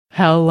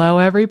Hello,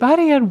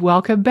 everybody, and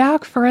welcome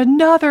back for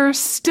another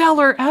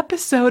stellar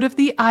episode of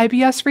the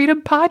IBS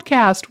Freedom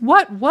Podcast.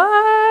 What?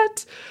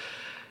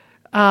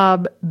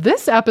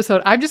 This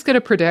episode, I'm just going to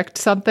predict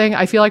something.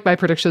 I feel like my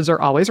predictions are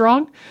always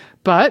wrong,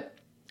 but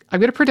I'm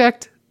going to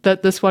predict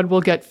that this one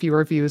will get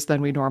fewer views than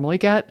we normally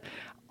get,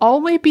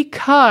 only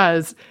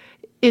because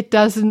it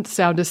doesn't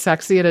sound as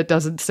sexy and it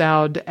doesn't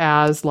sound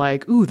as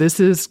like, ooh, this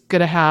is going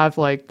to have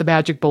like the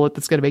magic bullet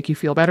that's going to make you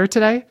feel better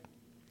today.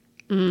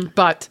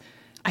 But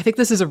I think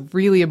this is a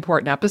really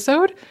important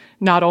episode,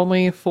 not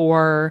only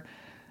for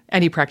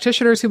any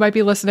practitioners who might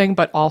be listening,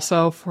 but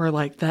also for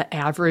like the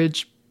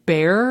average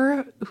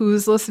bear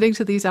who's listening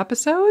to these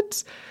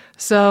episodes.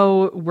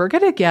 So we're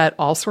going to get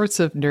all sorts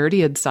of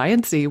nerdy and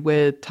sciencey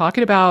with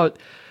talking about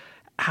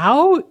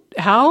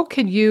how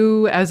can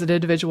you as an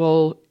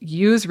individual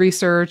use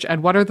research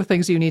and what are the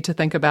things you need to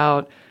think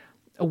about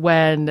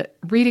when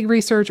reading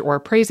research or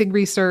praising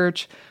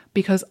research?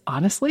 Because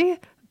honestly,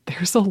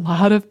 there's a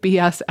lot of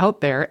BS out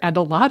there and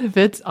a lot of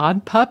it's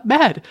on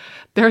PubMed.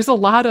 There's a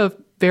lot of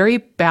very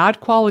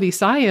bad quality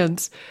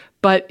science,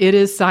 but it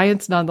is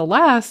science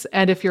nonetheless.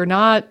 And if you're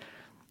not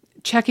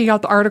checking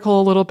out the article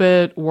a little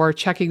bit or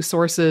checking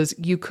sources,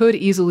 you could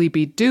easily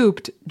be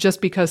duped just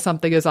because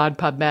something is on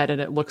PubMed and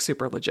it looks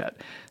super legit.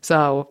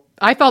 So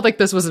I felt like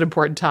this was an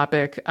important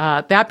topic.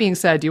 That being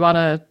said, do you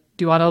want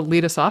to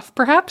lead us off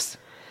perhaps,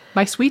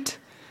 my sweet?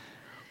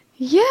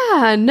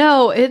 Yeah,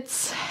 no,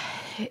 it's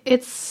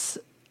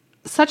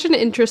such an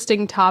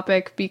interesting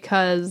topic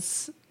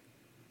because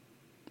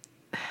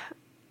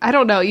I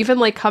don't know, even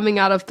like coming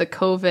out of the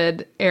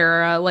COVID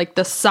era, like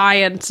the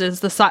science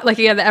is like,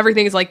 again,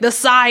 everything is like the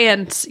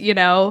science, you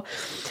know,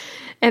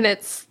 and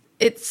it's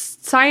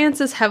science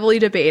is heavily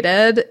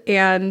debated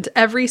and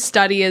every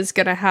study is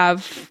going to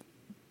have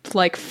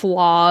like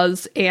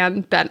flaws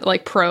and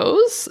like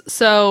pros.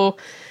 So,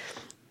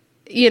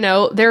 you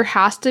know, there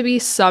has to be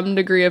some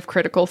degree of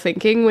critical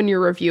thinking when you're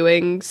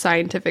reviewing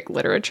scientific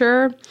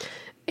literature.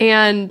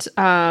 And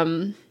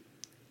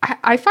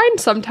I find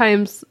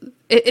sometimes,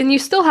 and you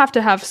still have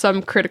to have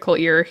some critical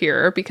ear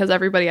here because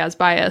everybody has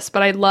bias,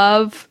 but I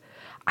love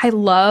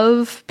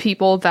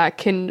people that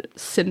can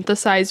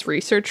synthesize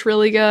research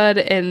really good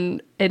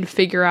and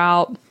figure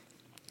out,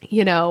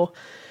 you know,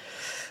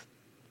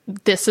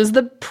 this is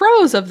the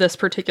pros of this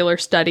particular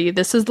study.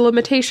 This is the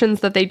limitations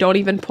that they don't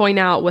even point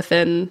out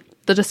within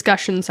the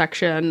discussion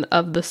section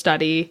of the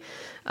study.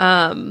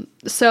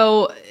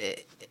 So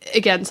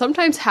again,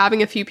 sometimes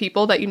having a few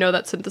people that you know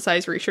that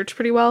synthesize research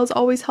pretty well is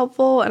always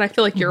helpful, and I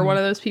feel like you're one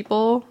of those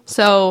people.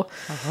 So,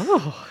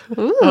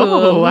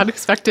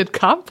 Unexpected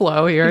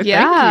complo here.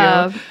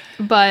 Yeah, Thank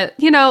you. But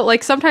you know,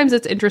 like sometimes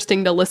it's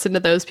interesting to listen to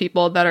those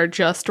people that are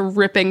just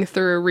ripping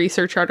through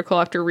research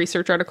article after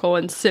research article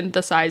and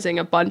synthesizing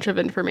a bunch of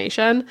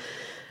information.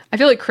 I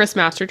feel like Chris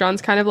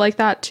Masterjohn's kind of like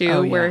that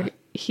too, where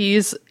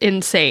he's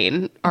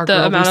insane. Our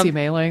girl Lucy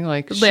Mailing,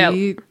 like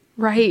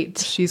right,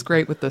 she's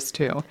great with this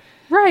too.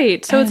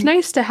 Right. So it's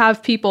nice to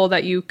have people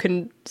that you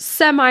can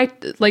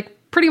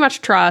pretty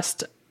much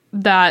trust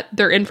that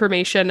their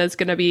information is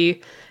going to be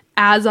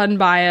as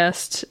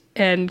unbiased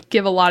and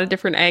give a lot of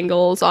different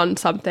angles on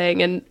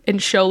something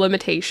and show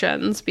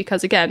limitations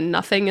because, again,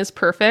 nothing is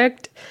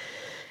perfect.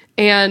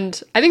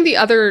 And I think the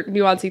other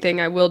nuancy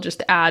thing I will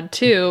just add,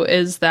 too,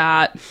 is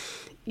that,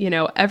 you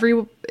know,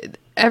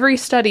 every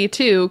study,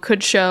 too,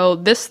 could show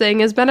this thing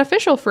is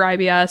beneficial for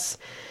IBS,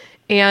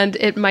 and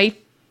it might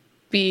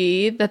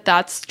be that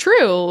that's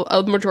true.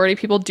 A majority of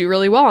people do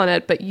really well on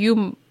it, but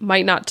you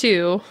might not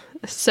too.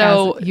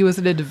 So you as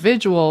an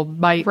individual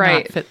might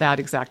not fit that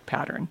exact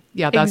pattern.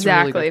 Yeah, that's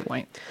a really good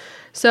point.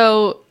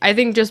 So I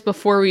think just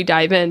before we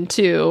dive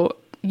into,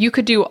 you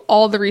could do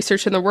all the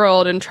research in the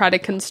world and try to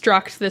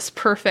construct this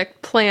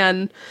perfect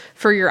plan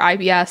for your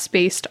IBS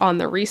based on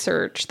the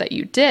research that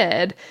you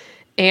did.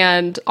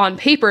 And on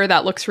paper,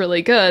 that looks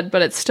really good,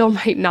 but it still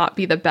might not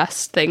be the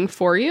best thing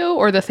for you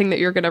or the thing that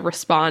you're going to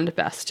respond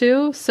best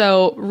to.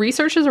 So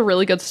research is a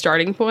really good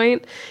starting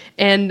point,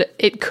 and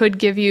it could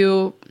give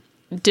you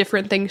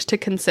different things to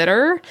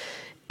consider.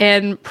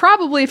 And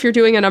probably if you're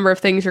doing a number of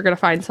things, you're going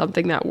to find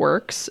something that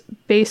works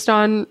based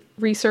on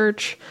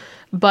research.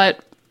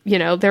 But, you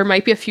know, there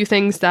might be a few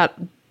things that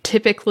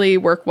typically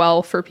work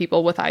well for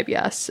people with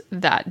IBS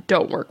that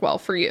don't work well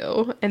for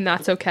you. And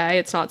that's okay.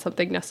 It's not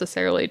something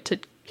necessarily to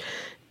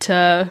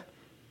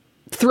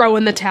throw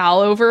in the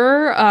towel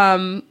over.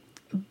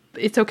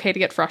 It's okay to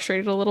get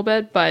frustrated a little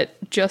bit, but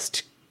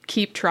just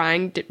keep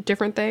trying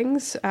different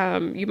things.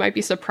 You might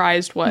be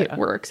surprised what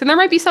works. And there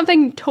might be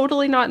something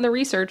totally not in the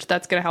research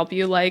that's going to help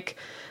you, like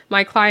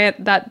my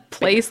client that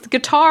plays the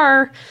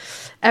guitar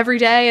every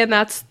day, and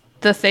that's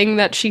the thing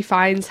that she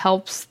finds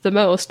helps the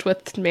most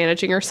with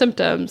managing her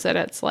symptoms. And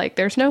it's like,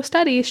 there's no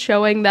study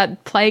showing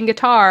that playing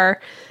guitar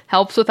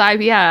helps with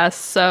IBS.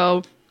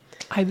 So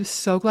I'm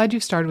so glad you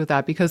started with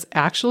that, because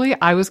actually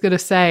I was going to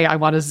say I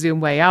want to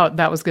zoom way out.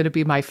 That was going to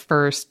be my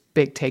first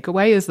big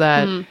takeaway, is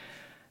that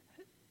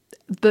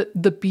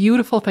the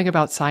beautiful thing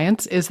about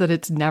science is that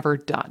it's never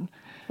done.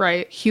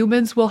 Right.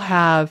 Humans will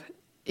have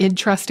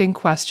interesting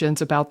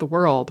questions about the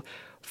world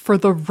for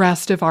the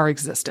rest of our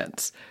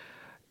existence.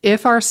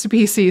 If our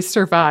species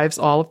survives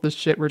all of the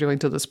shit we're doing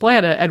to this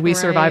planet and we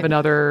survive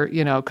another,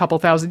 couple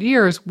thousand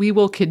years, we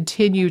will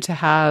continue to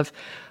have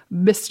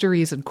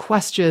mysteries and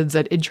questions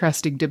and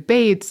interesting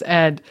debates,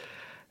 and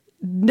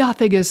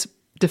nothing is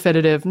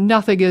definitive.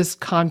 Nothing is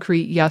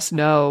concrete, yes,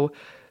 no.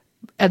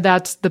 And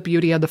that's the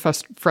beauty and the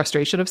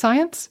frustration of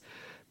science.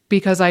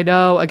 Because I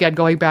know, again,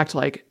 going back to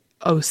like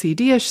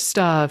OCD-ish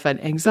stuff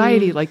and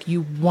anxiety, like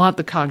you want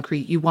the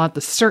concrete, you want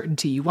the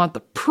certainty, you want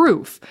the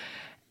proof.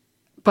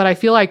 But I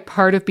feel like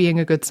part of being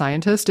a good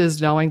scientist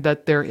is knowing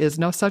that there is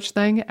no such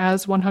thing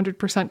as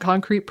 100%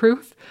 concrete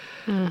proof.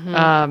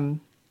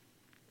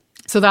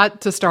 So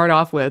that to start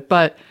off with.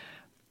 But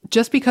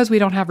just because we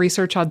don't have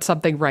research on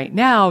something right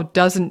now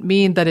doesn't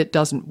mean that it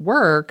doesn't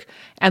work.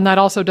 And that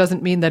also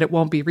doesn't mean that it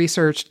won't be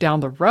researched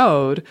down the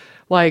road.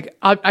 Like,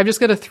 I'm just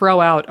going to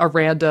throw out a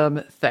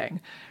random thing.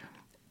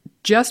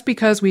 Just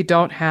because we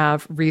don't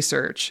have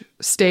research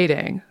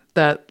stating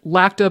that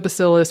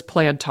Lactobacillus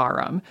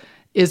plantarum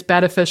is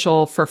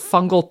beneficial for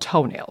fungal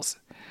toenails,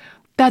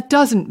 that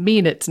doesn't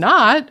mean it's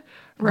not.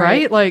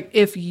 Right? Like,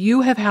 if you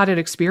have had an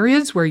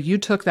experience where you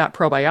took that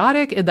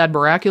probiotic and then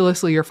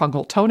miraculously your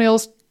fungal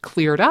toenails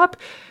cleared up,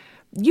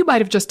 you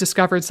might have just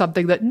discovered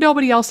something that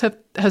nobody else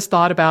has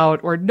thought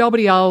about or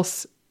nobody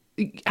else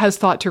has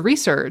thought to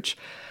research.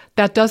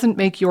 That doesn't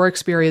make your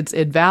experience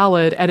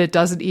invalid, and it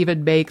doesn't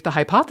even make the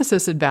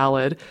hypothesis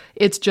invalid.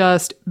 It's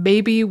just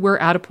maybe we're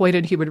at a point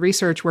in human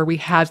research where we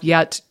have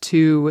yet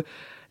to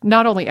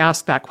not only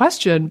ask that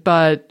question,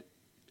 but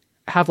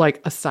have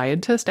like a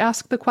scientist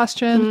ask the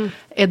question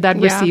and then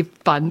receive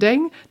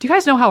funding. Do you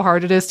guys know how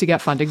hard it is to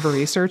get funding for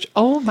research?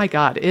 Oh my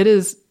God, it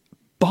is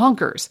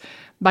bonkers.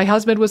 My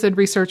husband was in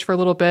research for a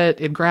little bit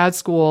in grad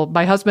school.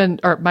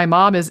 My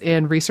mom is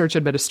in research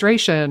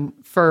administration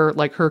for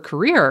like her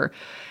career.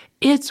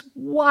 It's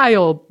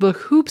wild, the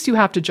hoops you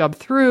have to jump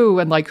through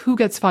and like who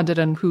gets funded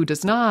and who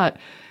does not.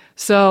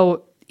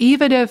 So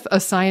even if a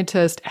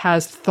scientist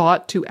has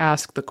thought to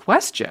ask the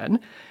question,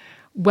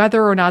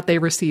 whether or not they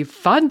receive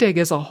funding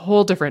is a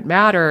whole different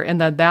matter, and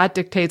then that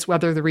dictates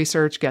whether the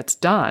research gets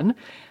done.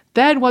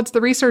 Then once the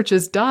research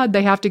is done,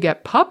 they have to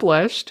get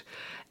published,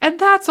 and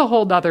that's a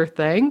whole nother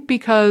thing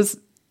because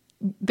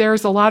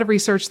there's a lot of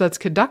research that's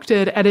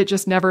conducted and it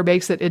just never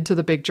makes it into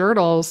the big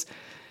journals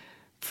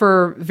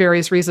for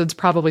various reasons,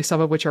 probably some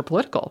of which are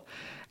political.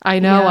 I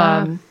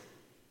know,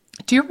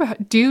 do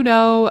you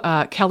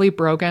know Kelly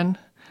Brogan?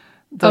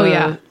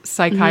 The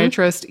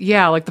psychiatrist.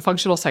 Yeah, like the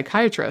functional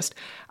psychiatrist.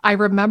 I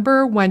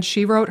remember when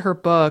she wrote her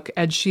book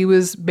and she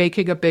was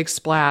making a big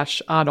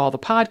splash on all the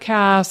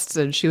podcasts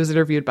and she was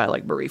interviewed by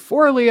like Marie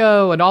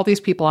Forleo and all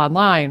these people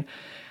online.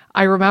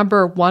 I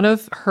remember one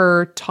of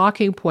her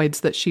talking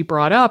points that she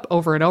brought up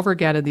over and over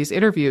again in these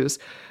interviews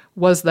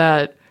was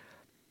that,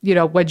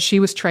 when she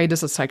was trained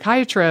as a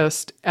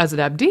psychiatrist, as an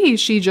MD,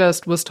 she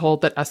just was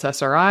told that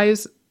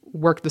SSRIs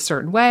work the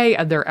certain way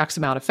and they're X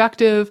amount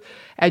effective.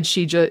 And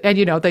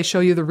they show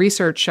you the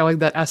research showing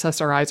that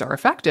SSRIs are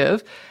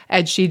effective.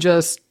 And she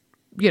just,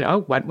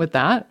 went with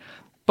that.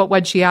 But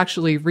when she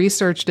actually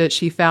researched it,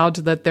 she found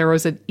that there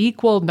was an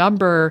equal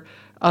number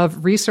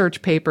of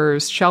research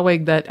papers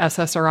showing that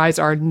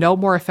SSRIs are no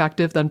more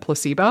effective than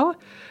placebo.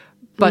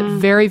 But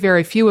very,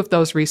 very few of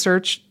those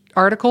research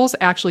articles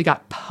actually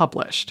got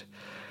published.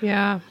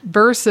 Yeah.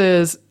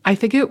 Versus, I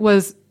think it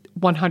was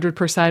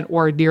 100%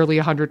 or nearly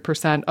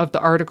 100% of the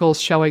articles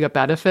showing a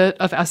benefit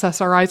of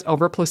SSRIs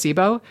over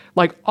placebo,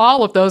 like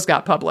all of those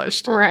got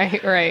published.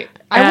 Right.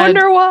 I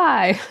wonder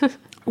why.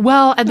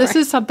 Well, and this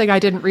is something I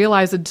didn't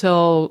realize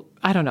until,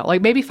 I don't know,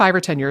 like maybe 5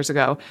 or 10 years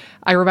ago.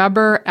 I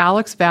remember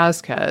Alex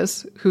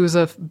Vasquez, who's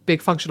a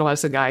big functional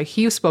medicine guy,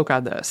 he spoke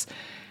on this.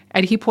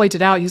 And he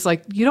pointed out, he's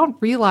like, you don't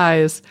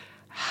realize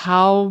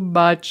how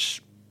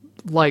much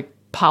like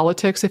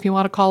politics, if you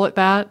want to call it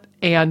that,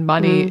 and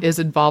money is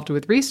involved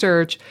with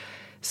research.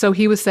 So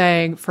he was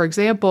saying, for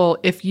example,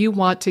 if you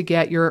want to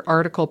get your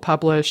article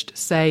published,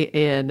 say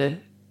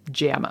in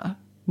JAMA,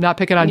 not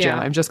picking on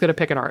JAMA, I'm just going to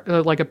pick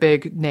like a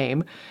big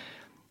name.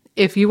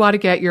 If you want to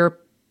get your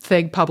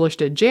thing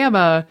published in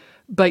JAMA,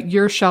 but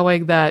you're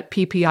showing that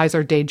PPIs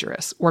are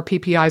dangerous or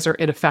PPIs are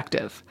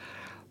ineffective,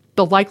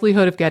 the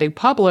likelihood of getting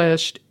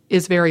published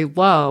is very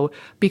low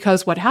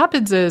because what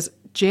happens is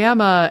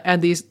JAMA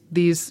and these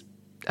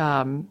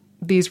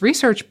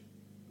research,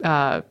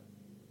 what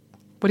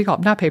do you call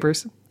them? Not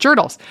papers,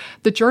 journals.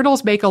 The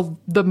journals make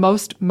the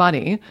most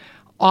money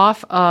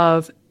off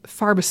of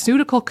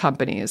pharmaceutical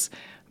companies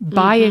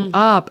buying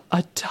up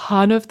a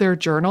ton of their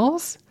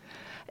journals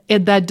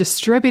and then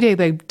distributing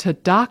them to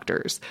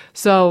doctors.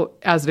 So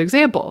as an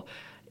example,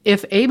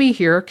 if Amy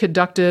here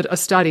conducted a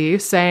study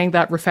saying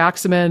that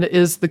rifaximin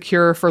is the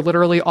cure for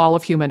literally all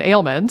of human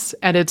ailments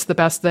and it's the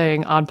best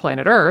thing on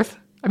planet Earth,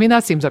 I mean,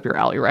 that seems up your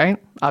alley, right?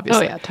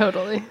 Obviously. Oh, yeah,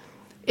 totally.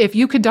 If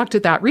you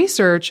conducted that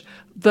research,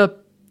 the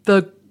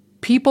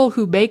people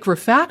who make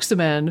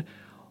rifaximin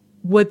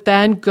would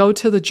then go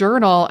to the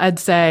journal and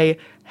say,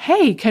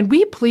 hey, can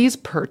we please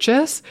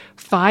purchase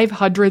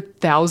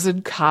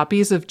 500,000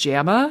 copies of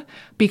JAMA?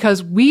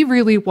 Because we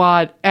really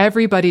want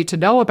everybody to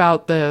know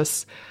about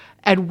this.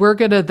 And we're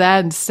going to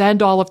then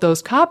send all of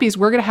those copies.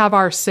 We're going to have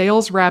our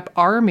sales rep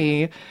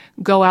army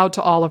go out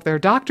to all of their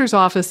doctor's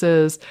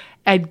offices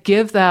and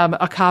give them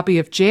a copy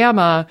of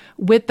JAMA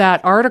with that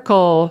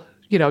article,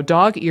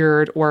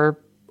 dog-eared or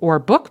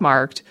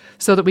bookmarked,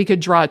 so that we could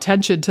draw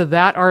attention to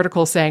that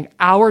article saying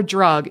our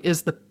drug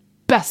is the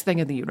best thing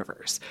in the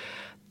universe.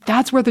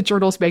 That's where the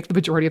journals make the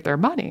majority of their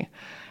money.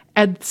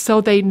 And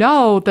so they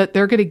know that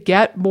they're going to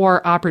get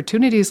more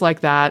opportunities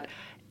like that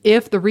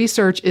if the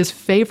research is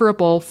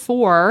favorable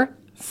for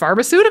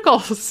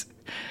pharmaceuticals.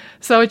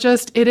 So it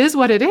is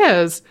what it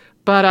is.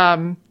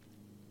 But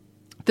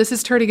this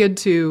is turning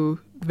into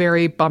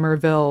very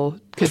Bummerville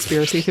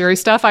conspiracy theory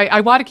stuff. I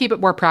want to keep it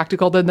more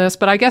practical than this,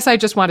 but I guess I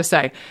just want to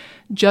say,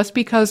 just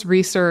because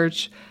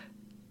research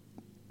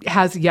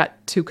has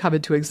yet to come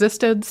into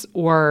existence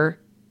or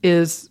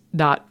is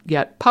not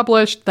yet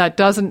published, that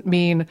doesn't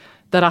mean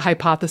that a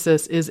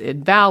hypothesis is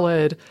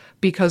invalid,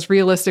 because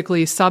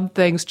realistically, some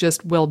things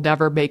just will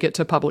never make it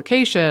to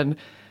publication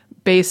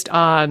based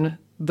on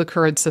the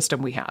current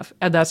system we have.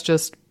 And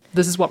this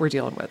is what we're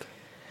dealing with.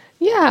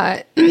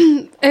 Yeah.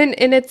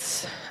 And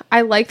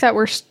I like that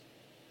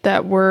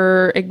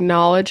we're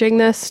acknowledging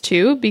this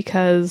too,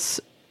 because,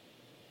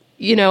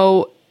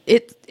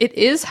 it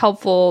is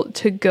helpful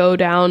to go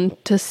down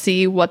to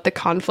see what the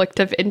conflict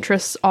of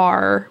interests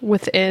are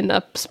within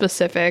a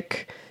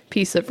specific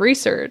piece of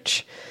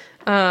research,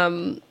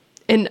 and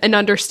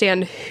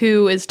understand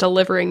who is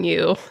delivering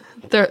you.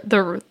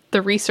 The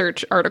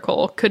research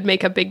article could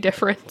make a big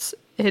difference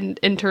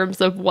in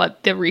terms of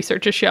what the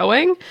research is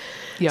showing.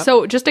 Yep.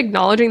 So just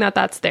acknowledging that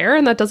that's there,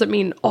 and that doesn't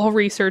mean all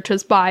research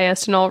is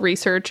biased and all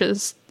research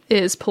is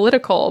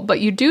political, but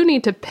you do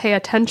need to pay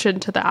attention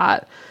to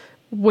that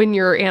when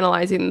you're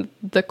analyzing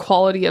the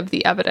quality of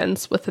the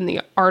evidence within the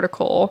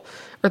article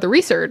or the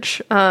research.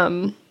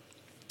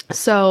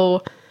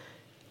 So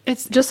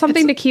it's just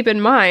something to keep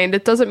in mind.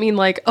 It doesn't mean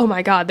like, oh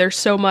my God, there's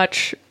so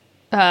much,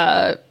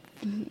 flawed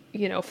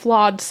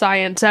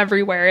science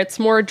everywhere. It's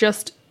more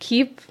just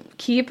keep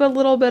a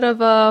little bit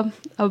of a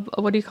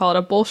what do you call it?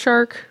 A bull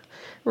shark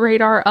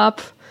radar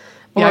up.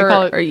 Yeah, I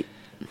call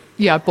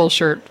it, bull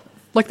shirt.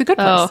 Like The Good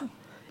Place. Oh,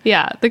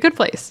 yeah, The Good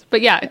Place.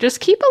 But yeah, just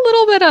keep a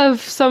little bit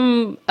of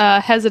some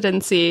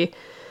hesitancy.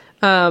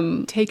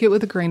 Take it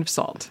with a grain of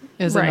salt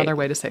is another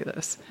way to say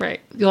this.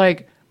 Right.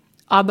 Like,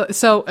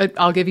 so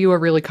I'll give you a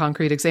really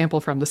concrete example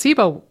from the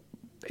SIBO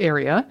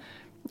area.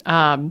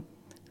 Dr.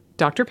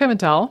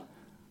 Pimentel,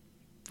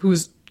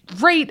 who's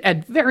great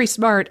and very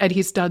smart, and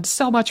he's done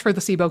so much for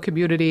the SIBO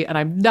community, and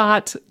I'm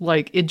not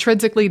like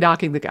intrinsically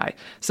knocking the guy,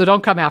 so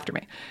don't come after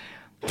me.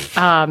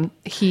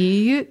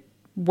 He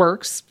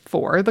works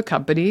for the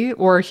company,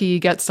 or he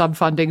gets some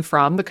funding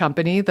from the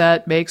company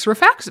that makes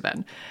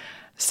rifaximin.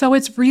 So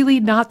it's really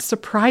not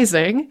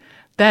surprising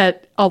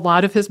that a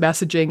lot of his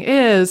messaging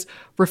is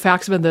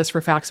rifaximin this,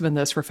 rifaximin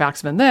this,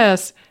 rifaximin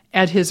this,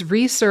 and his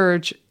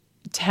research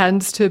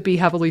tends to be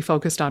heavily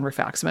focused on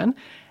rifaximin.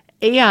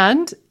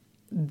 And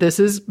this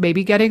is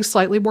maybe getting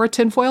slightly more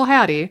tinfoil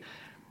hatty.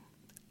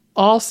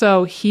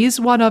 Also, he's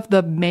one of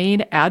the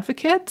main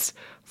advocates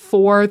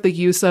for the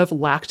use of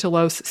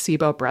lactulose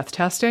SIBO breath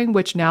testing,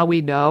 which now we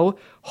know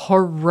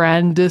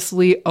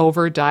horrendously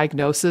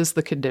overdiagnoses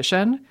the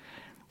condition.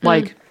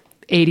 Like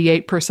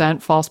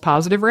 88% false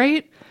positive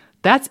rate.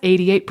 That's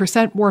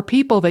 88% more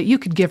people that you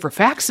could give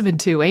rifaximin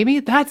to, Amy.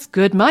 That's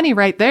good money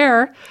right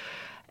there.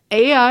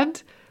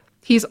 And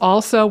he's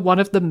also one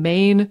of the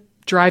main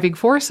driving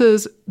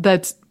forces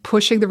that's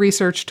pushing the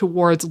research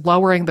towards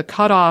lowering the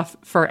cutoff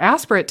for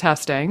aspirate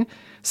testing.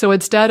 So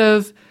instead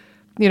of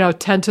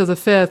 10 to the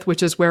 5th,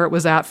 which is where it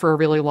was at for a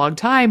really long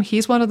time,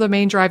 he's one of the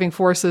main driving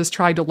forces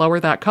trying to lower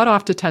that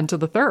cutoff to 10 to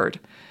the 3rd.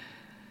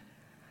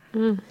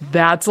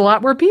 That's a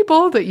lot more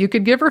people that you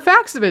could give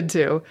rifaximin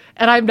to.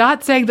 And I'm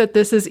not saying that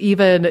this is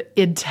even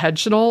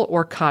intentional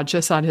or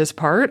conscious on his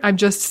part. I'm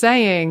just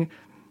saying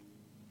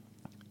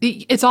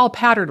it's all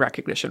pattern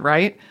recognition,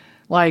 right?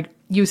 Like,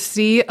 you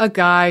see a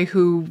guy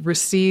who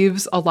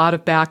receives a lot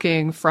of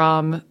backing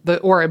from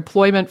or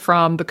employment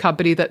from the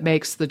company that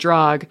makes the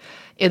drug,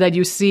 and then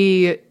you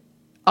see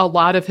a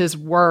lot of his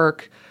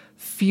work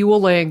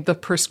fueling the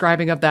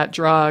prescribing of that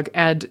drug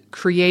and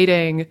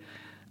creating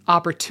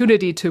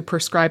opportunity to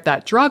prescribe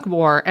that drug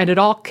more, and it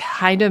all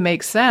kind of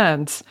makes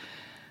sense.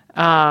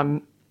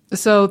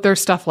 So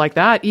there's stuff like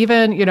that.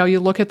 Even, you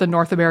look at the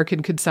North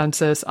American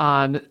consensus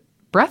on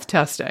breath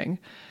testing.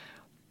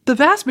 The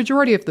vast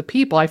majority of the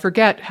people, I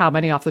forget how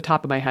many off the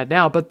top of my head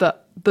now, but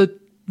the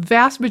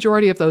vast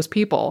majority of those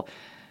people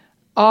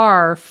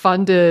are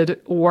funded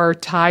or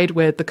tied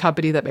with the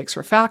company that makes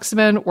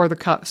rifaximin or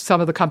some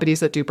of the companies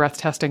that do breath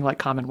testing like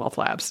Commonwealth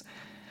Labs.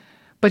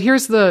 But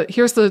here's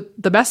the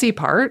messy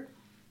part.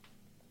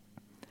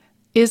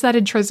 Is that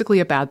intrinsically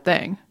a bad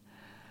thing?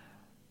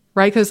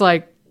 Right? Because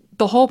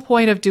the whole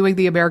point of doing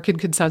the American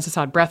consensus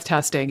on breath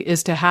testing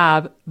is to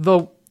have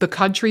the the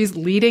country's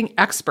leading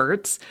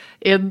experts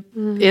in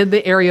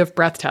the area of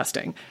breath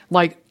testing.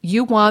 Like,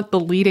 you want the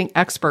leading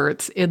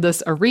experts in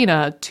this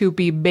arena to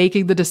be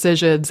making the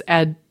decisions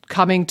and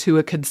coming to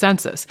a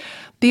consensus.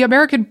 The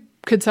American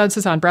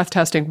consensus on breath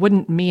testing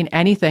wouldn't mean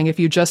anything if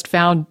you just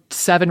found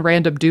 7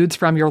 random dudes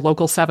from your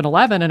local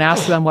 7-Eleven and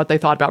asked them what they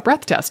thought about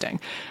breath testing,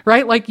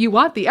 right? Like, you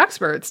want the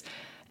experts.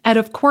 And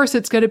of course,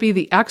 it's going to be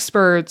the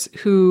experts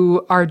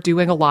who are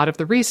doing a lot of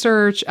the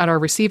research and are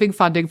receiving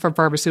funding from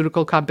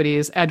pharmaceutical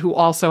companies and who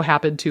also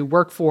happen to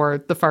work for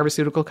the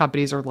pharmaceutical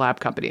companies or lab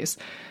companies.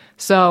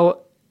 So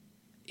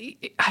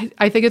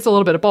I think it's a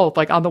little bit of both.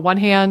 Like, on the one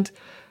hand,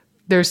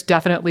 there's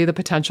definitely the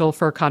potential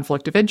for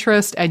conflict of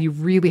interest, and you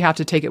really have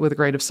to take it with a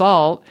grain of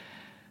salt.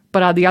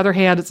 But on the other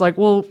hand, it's like,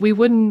 well,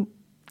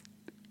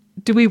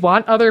 do we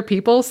want other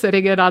people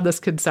sitting in on this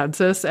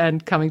consensus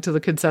and coming to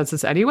the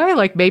consensus anyway?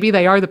 Like, maybe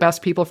they are the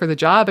best people for the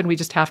job, and we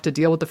just have to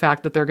deal with the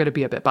fact that they're going to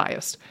be a bit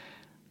biased.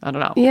 I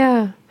don't know.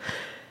 Yeah.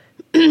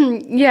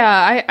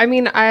 Yeah. I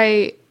mean,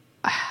 I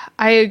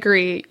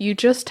agree. You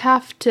just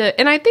have to,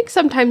 and I think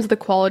sometimes the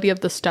quality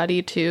of the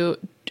study too,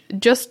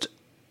 just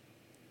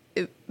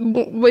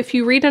if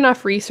you read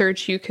enough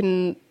research, you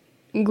can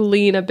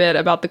glean a bit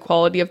about the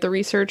quality of the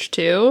research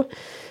too.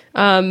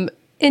 And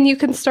you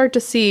can start to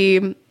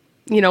see,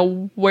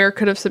 where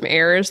could have some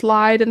errors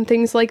lied and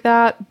things like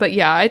that. But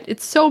yeah,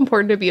 it's so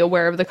important to be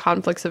aware of the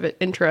conflicts of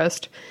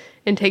interest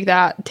and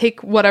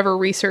take whatever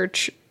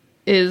research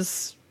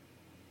is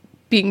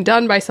being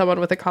done by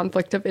someone with a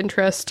conflict of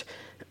interest,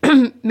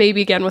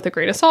 maybe again with a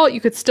grain of salt.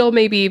 You could still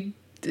maybe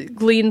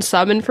glean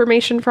some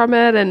information from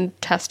it and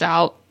test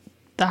out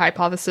the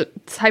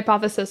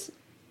hypothesis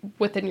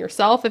within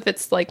yourself if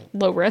it's like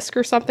low risk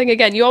or something.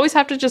 Again, you always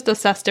have to just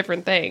assess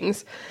different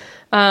things.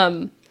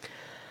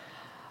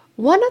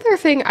 One other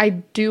thing I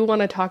do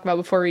want to talk about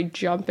before we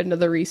jump into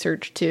the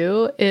research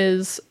too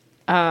is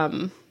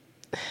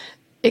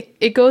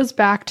it goes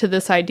back to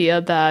this idea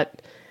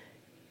that,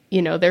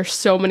 there's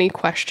so many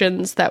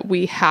questions that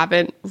we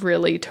haven't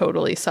really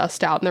totally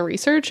sussed out in the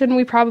research, and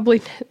we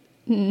probably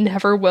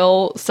never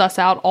will suss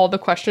out all the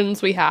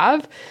questions we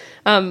have.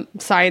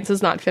 Science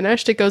is not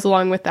finished. It goes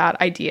along with that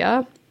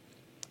idea.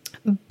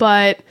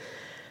 But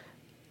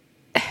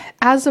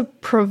as a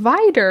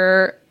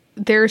provider,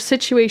 there are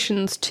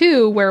situations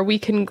too where we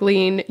can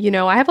glean,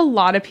 I have a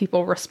lot of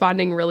people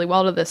responding really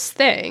well to this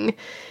thing.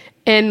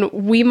 And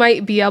we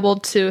might be able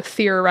to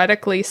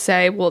theoretically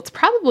say, well, it's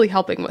probably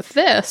helping with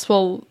this.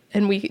 Well,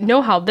 and we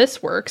know how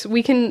this works.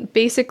 We can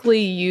basically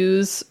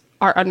use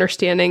our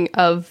understanding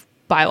of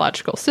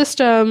biological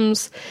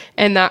systems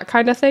and that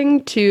kind of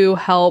thing to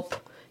help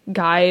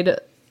guide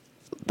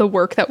the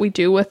work that we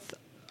do with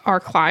our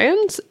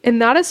clients.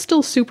 And that is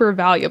still super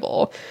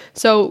valuable.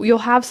 So you'll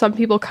have some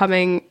people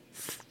coming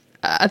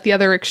at the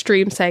other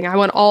extreme saying, I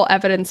want all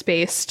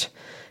evidence-based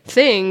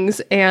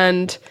things.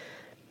 And,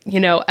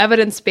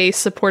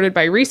 evidence-based supported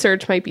by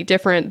research might be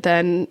different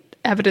than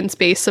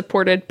evidence-based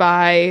supported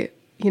by,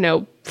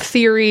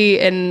 theory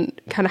and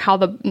kind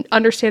of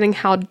understanding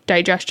how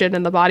digestion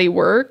in the body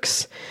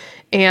works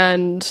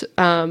and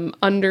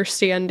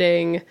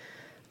understanding,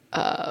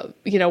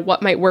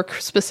 what might work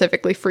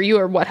specifically for you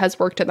or what has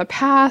worked in the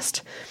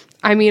past.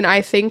 I mean,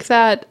 I think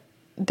that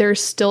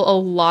there's still a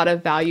lot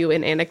of value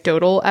in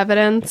anecdotal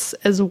evidence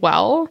as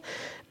well.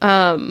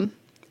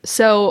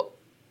 So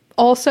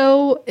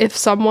also,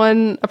 if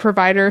a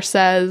provider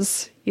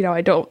says,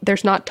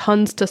 there's not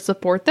tons to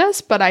support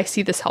this, but I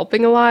see this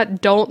helping a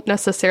lot, don't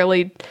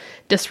necessarily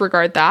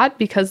disregard that,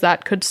 because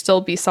that could still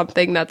be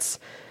something that's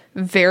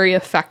very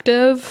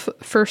effective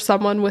for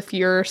someone with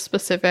your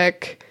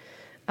specific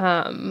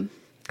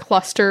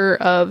cluster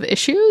of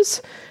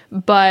issues,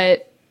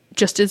 but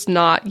just is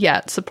not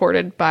yet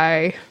supported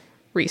by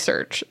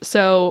research.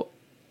 So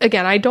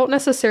again, I don't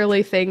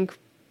necessarily think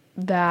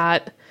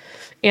that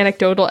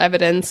anecdotal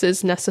evidence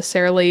is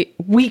necessarily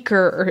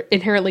weaker or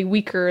inherently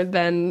weaker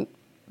than,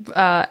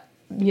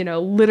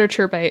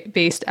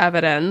 literature-based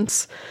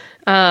evidence.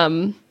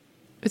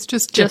 It's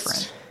just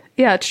different.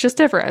 Yeah, it's just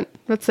different.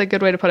 That's a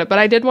good way to put it. But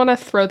I did want to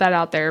throw that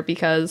out there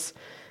because,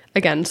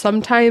 again,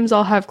 sometimes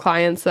I'll have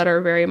clients that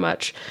are very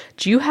much,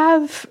 do you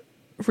have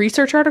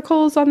research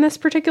articles on this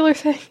particular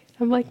thing?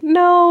 I'm like,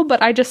 no,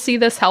 but I just see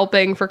this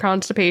helping for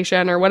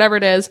constipation or whatever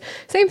it is.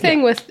 Same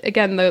thing with,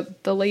 again,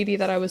 the lady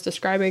that I was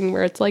describing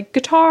where it's like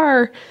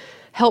guitar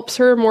helps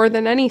her more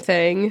than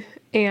anything.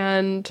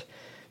 And,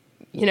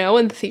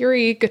 in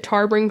theory,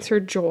 guitar brings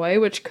her joy,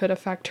 which could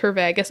affect her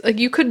vagus. Like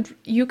you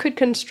could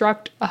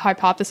construct a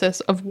hypothesis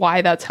of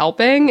why that's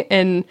helping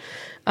and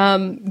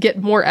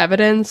get more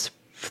evidence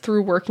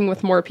through working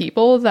with more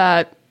people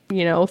that,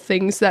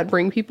 things that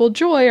bring people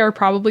joy are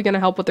probably going to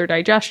help with their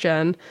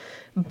digestion.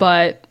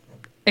 But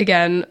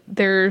again,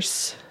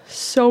 there's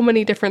so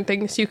many different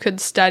things you could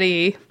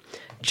study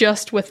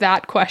just with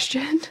that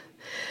question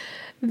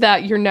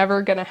that you're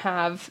never going to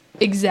have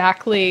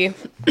exactly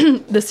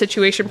the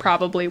situation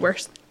probably where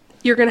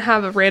you're going to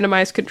have a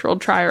randomized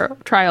controlled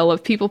trial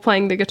of people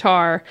playing the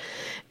guitar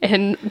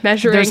and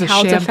measuring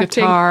how it's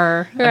affecting.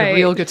 Guitar and a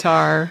real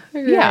guitar.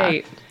 Right.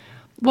 Yeah.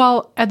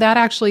 Well, and that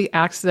actually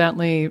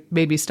accidentally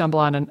made me stumble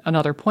on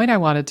another point I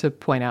wanted to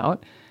point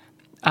out.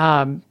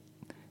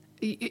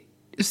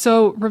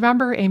 So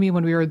remember, Amy,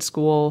 when we were in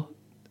school,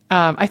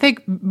 I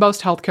think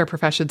most healthcare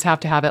professions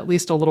have to have at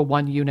least a little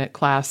 1-unit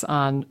class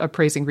on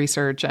appraising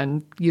research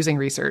and using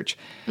research.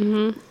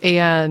 Mm-hmm.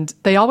 And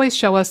they always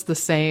show us the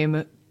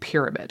same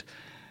pyramid,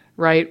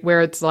 right?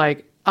 Where it's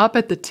like up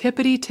at the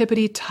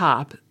tippity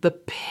top, the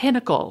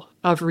pinnacle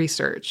of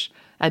research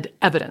and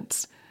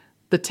evidence.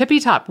 The tippy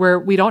top, where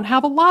we don't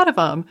have a lot of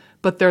them,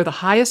 but they're the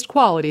highest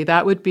quality.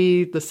 That would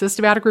be the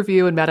systematic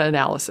review and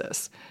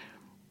meta-analysis.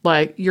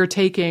 Like, you're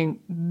taking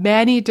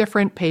many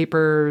different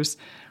papers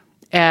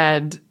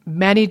and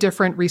many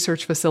different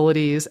research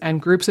facilities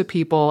and groups of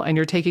people, and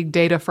you're taking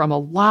data from a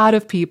lot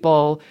of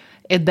people,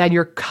 and then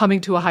you're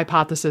coming to a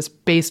hypothesis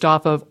based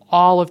off of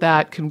all of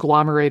that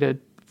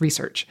conglomerated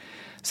research.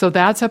 So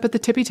that's up at the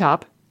tippy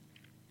top.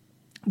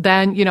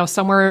 Then,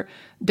 somewhere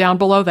down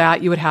below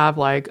that, you would have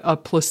like a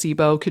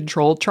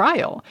placebo-controlled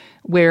trial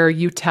where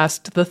you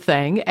test the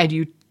thing and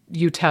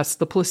you test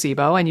the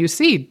placebo and you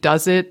see,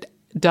 does it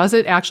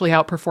actually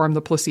outperform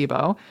the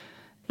placebo?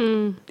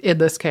 In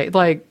this case,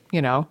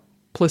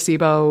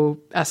 placebo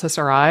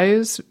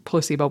SSRIs,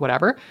 placebo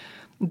whatever.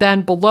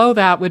 Then below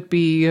that would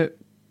be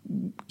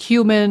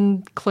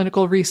human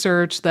clinical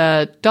research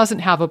that doesn't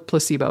have a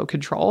placebo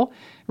control,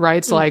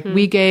 right? So like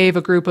we gave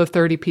a group of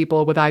 30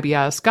 people with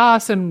IBS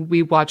GOS and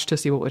we watched to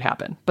see what would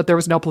happen, but there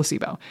was no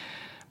placebo.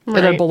 Right.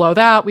 And then below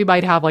that, we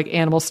might have like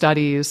animal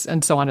studies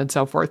and so on and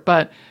so forth.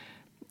 But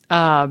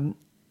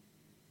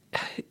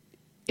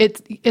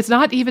it's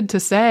not even to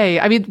say,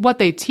 I mean, what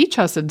they teach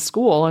us in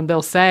school and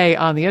they'll say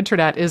on the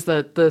internet is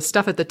that the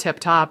stuff at the tip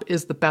top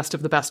is the best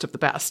of the best of the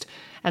best.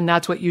 And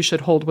that's what you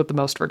should hold with the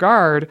most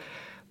regard.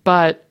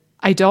 But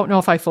I don't know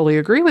if I fully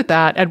agree with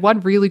that. And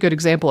one really good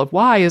example of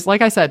why is,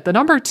 like I said, the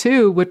number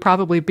 2 would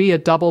probably be a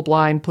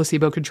double-blind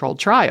placebo-controlled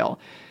trial.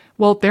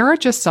 Well, there are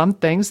just some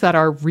things that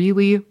are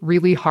really,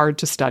 really hard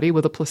to study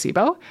with a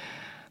placebo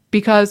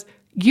because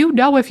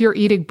if you're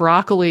eating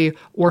broccoli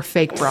or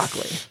fake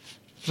broccoli,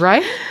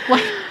 right?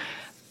 Like,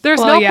 there's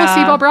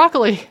placebo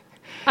broccoli.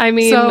 I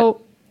mean,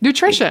 so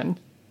nutrition.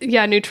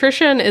 Yeah,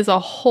 nutrition is a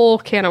whole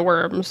can of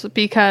worms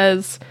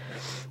because,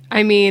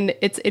 I mean,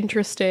 it's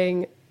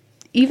interesting.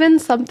 Even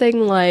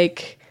something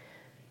like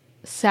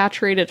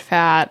saturated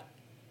fat,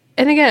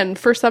 and again,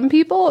 for some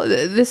people,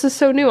 this is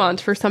so nuanced.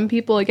 For some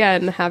people,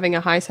 again, having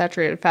a high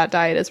saturated fat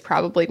diet is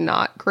probably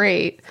not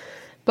great.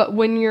 But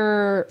when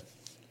you're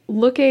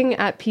looking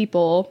at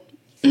people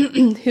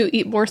who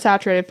eat more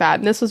saturated fat,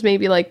 and this was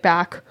maybe like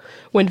back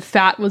when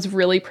fat was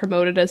really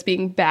promoted as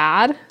being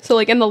bad. So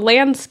like in the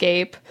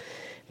landscape,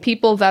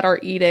 people that are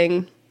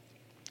eating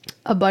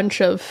a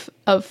bunch of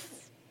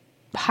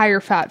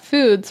higher fat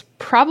foods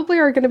probably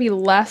are going to be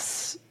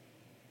less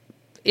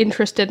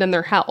interested in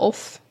their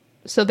health.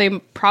 So they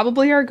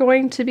probably are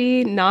going to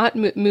be not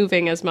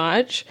moving as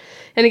much.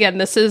 And again,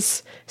 this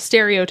is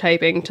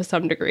stereotyping to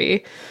some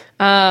degree.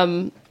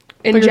 In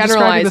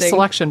generalizing the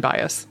selection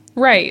bias.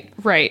 Right.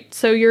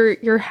 So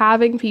you're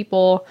having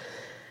people,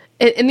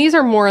 and these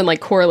are more in like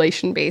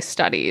correlation-based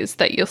studies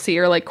that you'll see,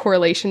 or like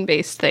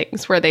correlation-based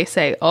things where they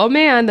say, oh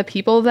man, the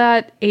people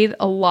that ate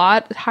a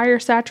lot higher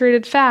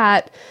saturated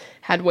fat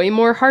had way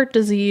more heart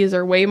disease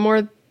or way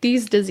more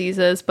these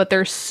diseases, but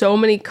there's so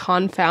many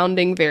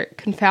confounding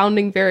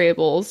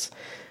variables.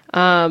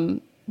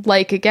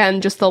 Like,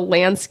 again, just the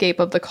landscape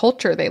of the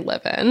culture they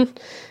live in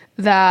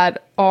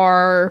that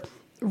are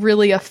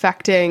really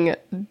affecting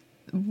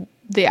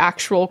the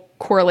actual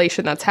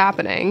correlation that's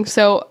happening.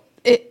 So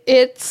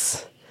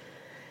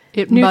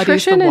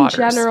nutrition in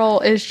general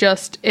is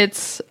just,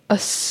 it's a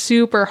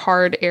super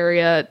hard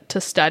area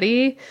to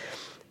study.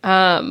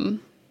 And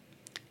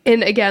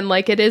again,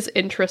 like, it is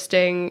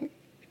interesting,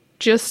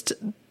 just,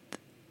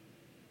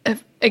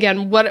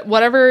 again,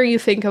 whatever you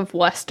think of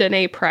Weston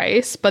A.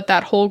 Price, but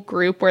that whole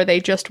group where they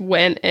just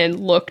went and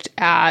looked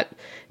at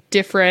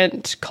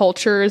different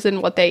cultures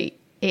and what they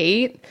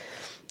ate.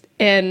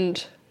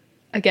 And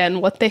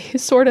again, what they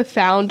sort of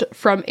found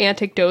from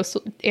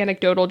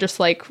anecdotal, just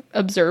like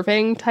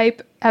observing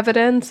type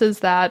evidence, is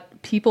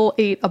that people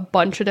ate a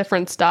bunch of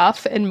different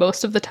stuff, and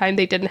most of the time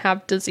they didn't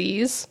have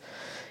disease.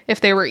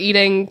 If they were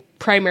eating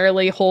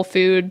primarily whole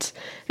foods,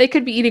 they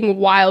could be eating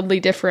wildly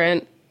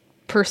different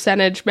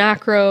percentage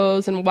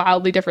macros and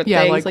wildly different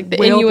things. Like the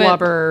whale Inuit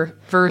blubber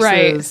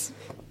versus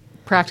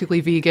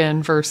practically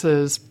vegan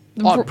versus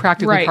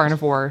practically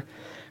carnivore.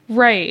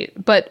 Right.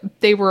 But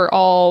they were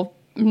all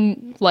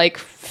like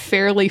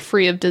fairly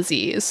free of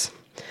disease.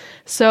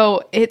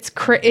 So it's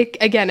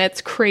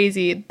it's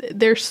crazy.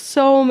 There's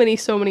so many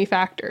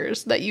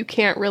factors that you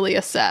can't really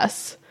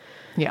assess.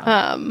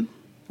 Yeah.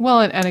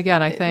 Well, and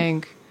again, I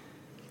think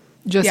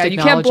just acknowledging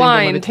you can't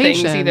blind the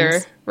limitations things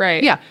either.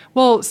 Right. Yeah.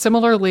 Well,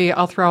 similarly,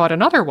 I'll throw out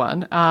another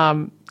one.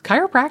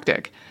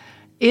 Chiropractic.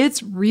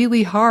 It's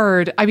really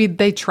hard. I mean,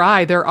 they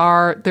try.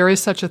 There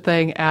is such a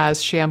thing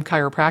as sham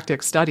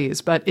chiropractic studies,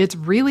 but it's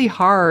really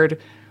hard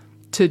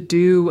to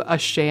do a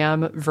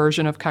sham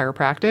version of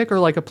chiropractic or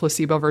like a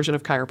placebo version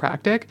of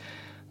chiropractic.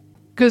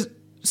 Because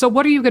So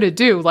what are you going to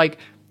do? Like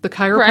the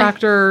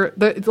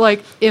chiropractor,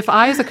 like if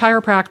I as a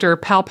chiropractor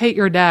palpate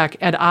your neck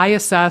and I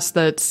assess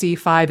that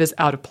C5 is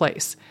out of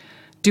place,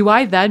 do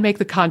I then make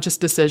the conscious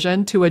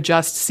decision to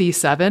adjust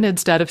C7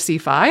 instead of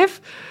C5?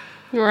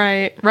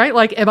 Right. Right?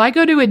 Like, am I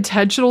going to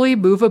intentionally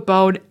move a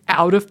bone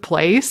out of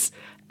place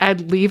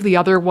and leave the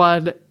other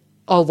one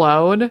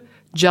alone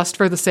just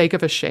for the sake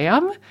of a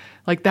sham?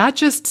 Like, that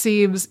just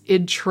seems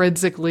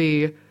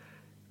intrinsically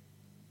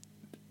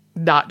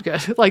not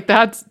good. Like,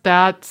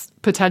 that's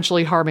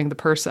potentially harming the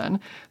person.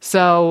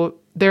 So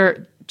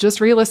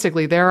just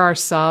realistically, there are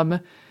some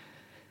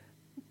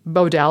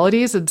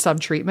modalities and some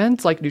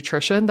treatments like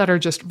nutrition that are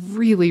just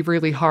really,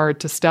 really hard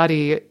to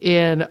study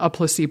in a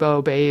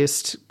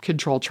placebo-based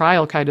controlled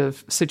trial kind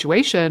of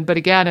situation. But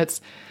again, it's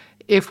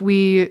if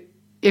we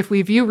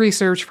view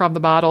research from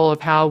the model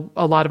of how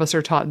a lot of us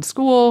are taught in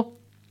school,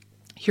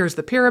 here's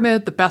the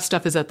pyramid, the best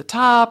stuff is at the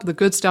top, the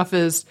good stuff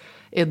is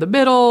in the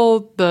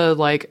middle,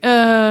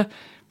 the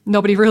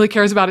nobody really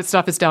cares about it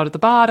stuff is down at the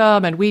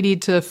bottom, and we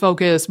need to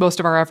focus most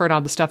of our effort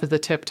on the stuff at the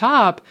tip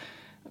top,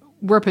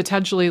 we're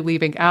potentially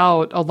leaving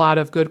out a lot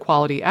of good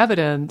quality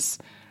evidence.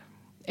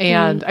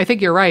 And I think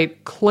you're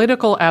right.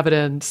 Clinical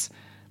evidence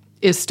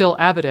is still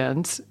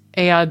evidence.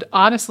 And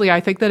honestly, I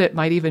think that it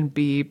might even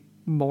be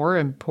more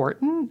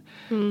important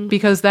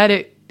because then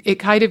it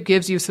kind of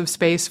gives you some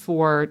space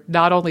for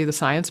not only the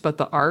science, but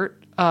the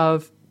art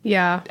of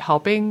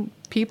helping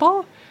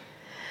people.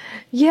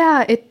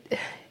 Yeah, it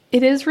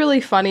is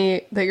really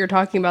funny that you're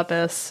talking about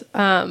this.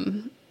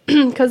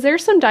 Because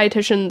there's some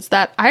dietitians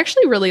that I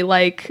actually really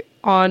like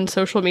on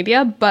social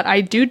media, but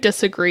I do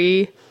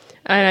disagree,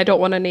 and I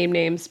don't want to name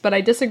names, but I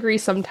disagree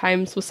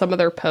sometimes with some of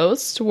their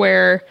posts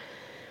where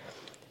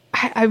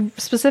I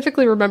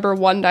specifically remember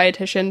one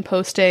dietitian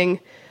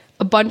posting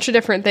a bunch of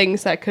different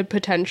things that could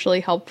potentially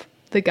help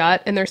the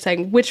gut, and they're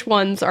saying which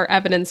ones are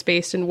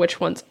evidence-based and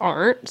which ones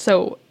aren't.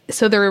 So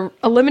they're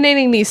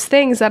eliminating these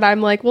things that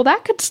I'm like, well,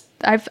 that could,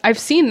 I've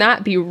seen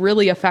that be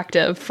really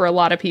effective for a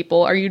lot of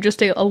people. Are you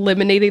just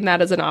eliminating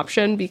that as an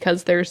option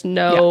because there's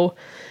no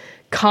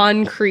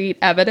concrete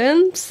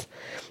evidence?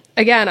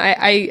 Again,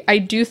 I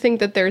do think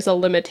that there's a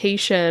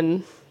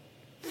limitation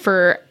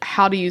for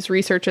how to use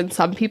research, and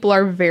some people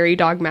are very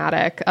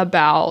dogmatic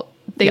about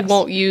they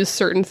won't use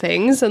certain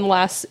things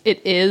unless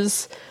it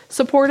is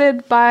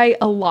supported by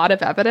a lot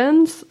of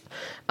evidence.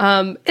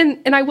 And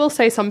I will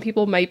say some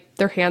people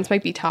their hands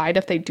might be tied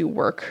if they do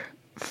work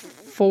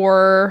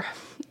for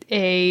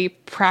a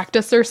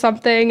practice or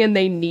something and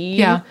they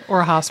need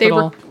or a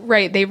hospital.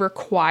 They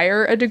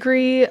require a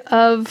degree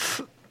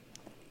of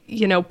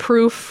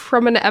proof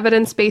from an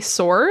evidence-based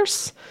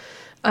source.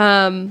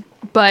 But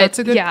that's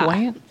a good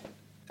point.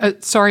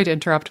 Sorry to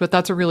interrupt, but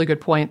that's a really good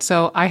point.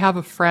 So I have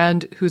a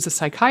friend who's a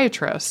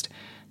psychiatrist,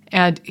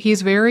 and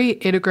he's very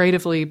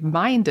integratively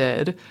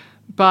minded,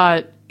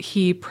 but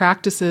he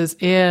practices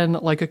in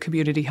like a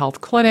community health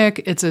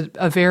clinic. It's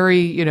a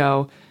very,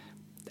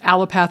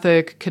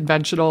 allopathic,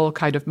 conventional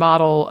kind of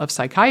model of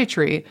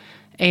psychiatry.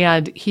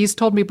 And he's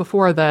told me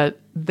before that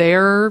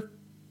their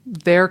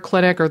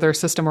clinic or their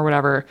system or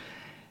whatever,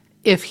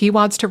 if he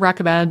wants to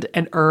recommend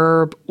an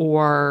herb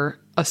or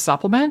a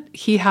supplement,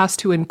 he has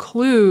to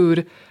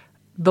include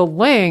the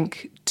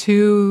link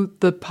to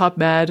the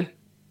PubMed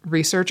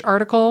research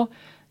article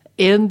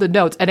in the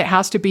notes. And it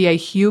has to be a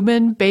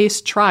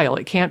human-based trial.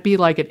 It can't be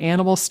like an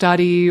animal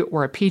study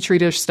or a petri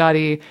dish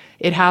study.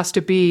 It has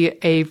to be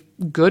a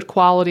good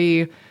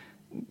quality,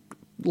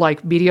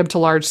 like medium to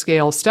large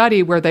scale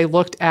study where they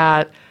looked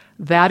at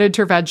that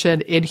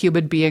intervention in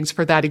human beings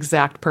for that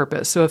exact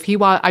purpose. So if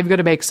I'm going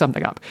to make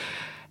something up.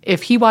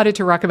 If he wanted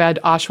to recommend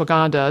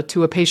ashwagandha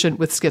to a patient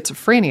with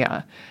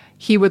schizophrenia,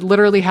 he would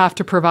literally have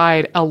to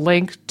provide a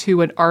link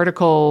to an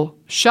article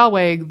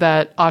showing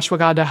that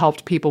ashwagandha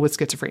helped people with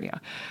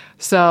schizophrenia.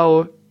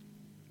 So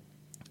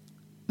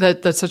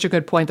that's such a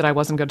good point that I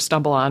wasn't going to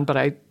stumble on,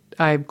 but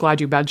I'm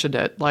glad you mentioned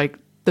it. Like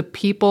the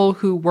people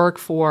who work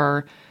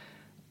for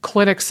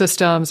clinic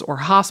systems or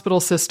hospital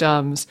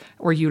systems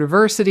or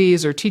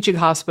universities or teaching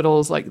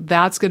hospitals, like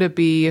that's going to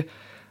be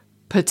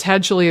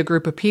potentially a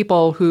group of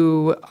people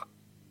who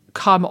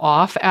come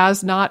off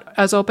as not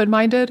as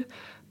open-minded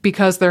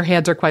because their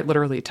hands are quite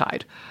literally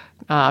tied.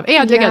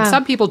 Again,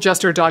 some people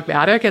just are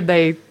dogmatic and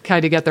they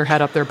kind of get their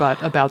head up their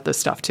butt about this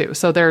stuff too.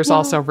 So there's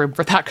also room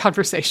for that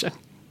conversation.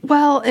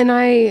 Well, and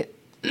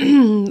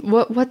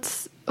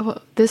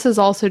this is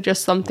also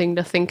just something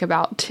to think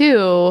about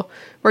too,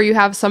 where you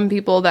have some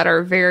people that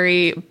are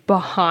very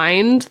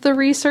behind the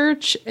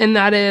research. And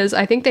that is,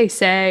 I think they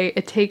say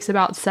it takes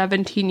about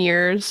 17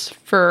 years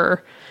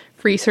for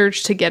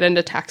research to get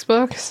into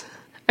textbooks.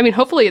 I mean,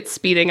 hopefully it's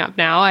speeding up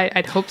now.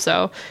 I'd hope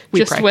so.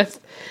 Just pray.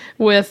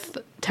 with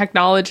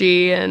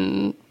technology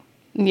and,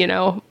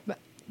 the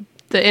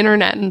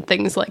internet and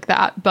things like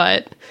that.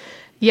 But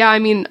yeah, I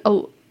mean,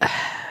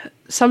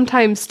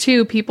 sometimes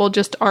too, people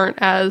just aren't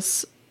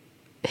as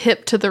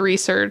hip to the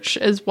research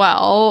as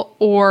well,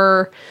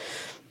 or,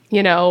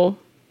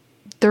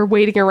 they're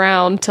waiting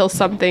around till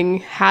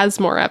something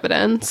has more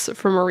evidence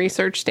from a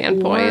research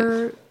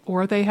standpoint.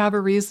 or they have a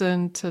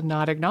reason to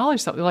not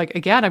acknowledge something. Like,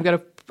 again, I'm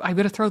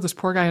gonna throw this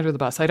poor guy under the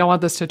bus. I don't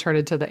want this to turn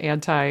into the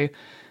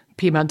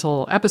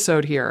anti-Pimentel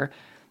episode here,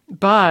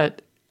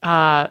 but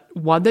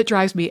one that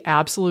drives me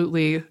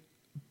absolutely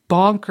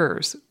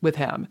bonkers with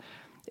him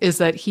is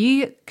that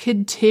he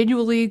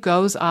continually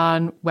goes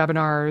on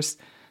webinars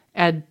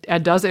and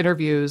does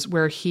interviews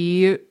where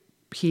he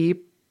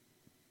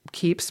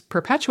keeps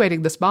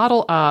perpetuating this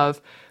model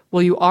of,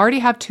 well, you already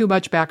have too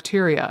much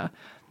bacteria,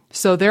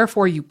 so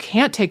therefore you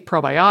can't take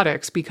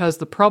probiotics because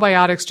the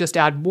probiotics just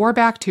add more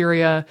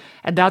bacteria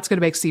and that's going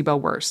to make SIBO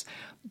worse.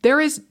 There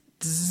is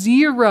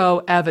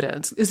zero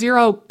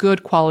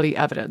good quality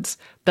evidence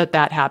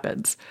that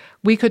happens.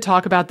 We could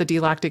talk about the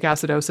D-lactic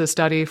acidosis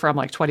study from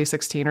like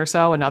 2016 or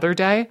so another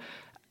day.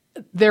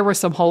 There were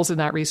some holes in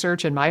that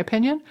research, in my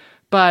opinion,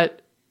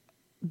 but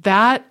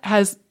that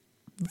has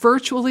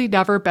virtually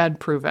never been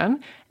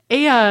proven.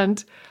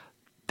 And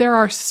there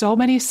are so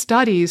many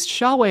studies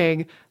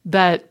showing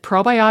that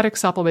probiotic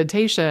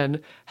supplementation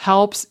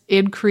helps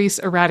increase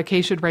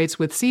eradication rates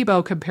with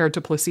SIBO compared to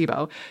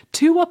placebo,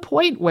 to a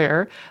point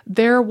where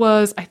there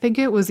was, I think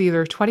it was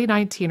either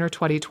 2019 or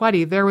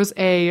 2020, there was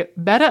a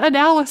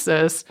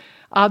meta-analysis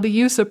on the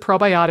use of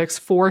probiotics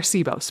for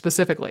SIBO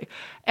specifically.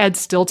 And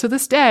still to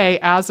this day,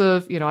 as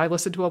of, I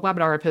listened to a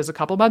webinar of his a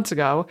couple months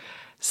ago,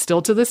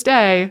 still to this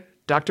day,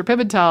 Dr.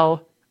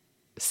 Pimentel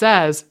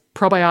says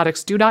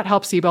probiotics do not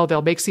help SIBO.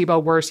 They'll make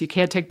SIBO worse. You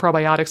can't take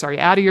probiotics. Are you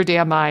out of your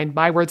damn mind?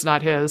 My words,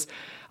 not his.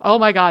 Oh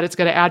my God, it's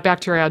going to add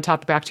bacteria on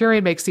top of bacteria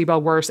and make SIBO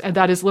worse. And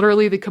that is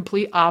literally the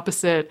complete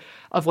opposite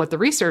of what the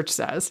research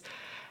says.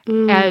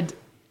 And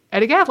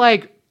again,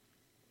 like,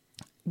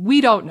 we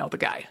don't know the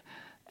guy.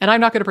 And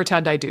I'm not going to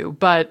pretend I do.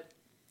 But,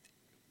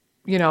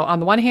 on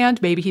the one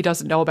hand, maybe he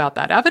doesn't know about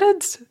that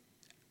evidence.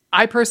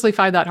 I personally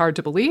find that hard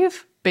to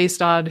believe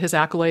based on his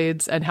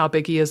accolades and how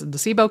big he is in the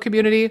SIBO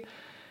community.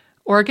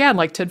 Or again,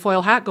 like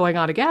tinfoil hat going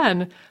on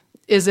again,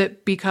 is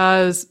it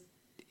because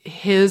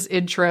his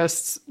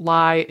interests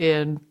lie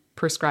in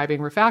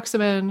prescribing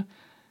rifaximin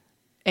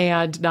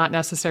and not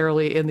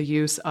necessarily in the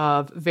use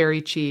of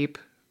very cheap,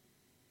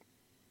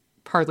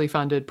 hardly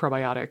funded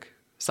probiotic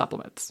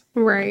supplements?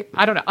 Right.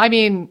 I don't know. I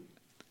mean,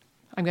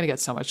 I'm going to get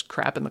so much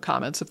crap in the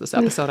comments of this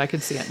episode. I can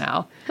see it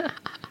now.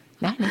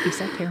 That would be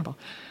so terrible.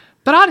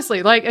 But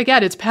honestly, like,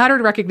 again, it's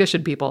pattern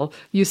recognition, people.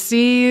 You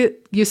see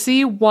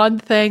one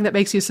thing that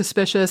makes you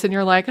suspicious and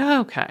you're like, oh,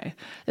 okay.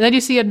 And then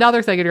you see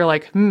another thing and you're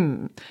like,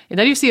 And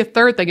then you see a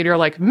third thing and you're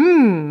like,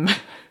 And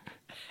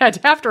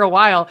after a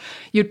while,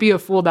 you'd be a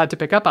fool not to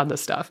pick up on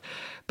this stuff.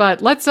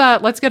 But let's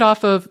get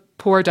off of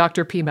poor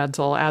Dr.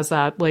 Pimentel, as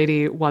that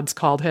lady once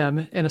called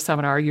him in a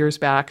seminar years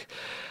back.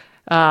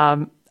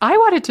 I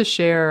wanted to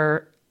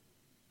share,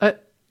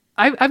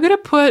 I'm going to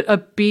put a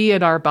bee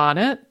in our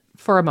bonnet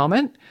for a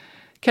moment.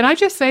 Can I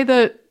just say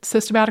that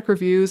systematic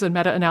reviews and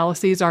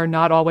meta-analyses are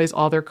not always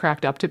all they're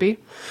cracked up to be?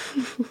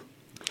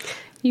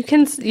 You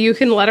can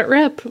let it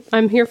rip.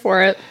 I'm here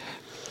for it.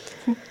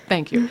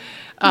 Thank you.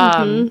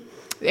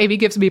 Amy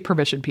gives me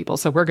permission, people,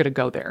 so we're going to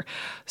go there.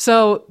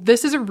 So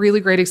this is a really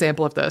great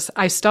example of this.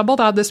 I stumbled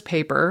on this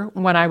paper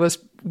when I was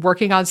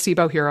working on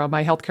SIBO Hero,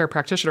 my healthcare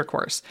practitioner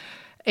course.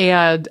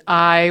 And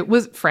I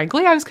was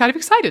kind of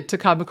excited to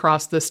come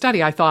across this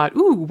study. I thought,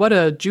 ooh, what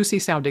a juicy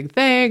sounding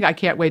thing. I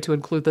can't wait to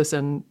include this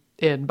in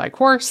my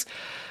course.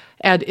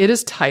 And it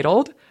is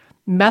titled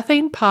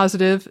Methane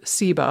Positive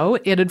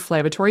SIBO in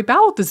Inflammatory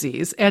Bowel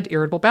Disease and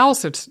Irritable Bowel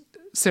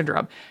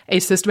Syndrome, a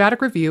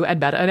Systematic Review and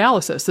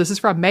Meta-Analysis. This is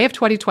from May of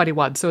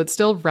 2021, so it's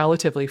still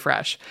relatively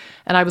fresh.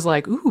 And I was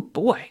like, ooh,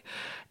 boy.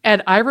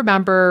 And I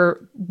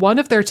remember one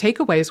of their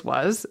takeaways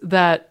was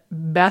that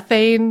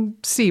methane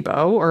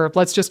SIBO, or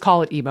let's just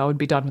call it EMO and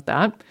be done with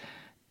that.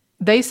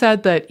 They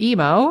said that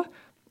EMO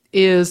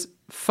is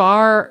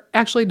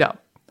actually, no.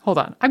 Hold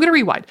on. I'm going to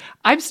rewind.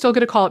 I'm still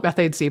going to call it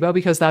methane SIBO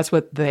because that's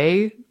what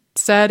they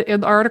said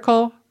in the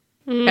article.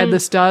 And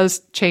this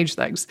does change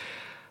things.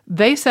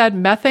 They said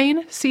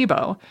methane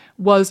SIBO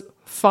was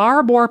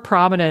far more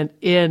prominent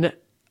in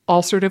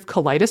ulcerative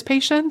colitis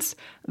patients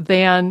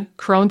than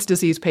Crohn's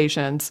disease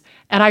patients.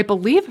 And I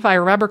believe, if I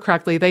remember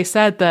correctly, they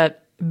said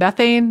that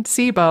methane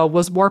SIBO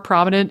was more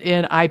prominent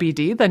in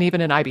IBD than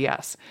even in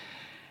IBS.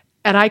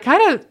 And I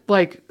kind of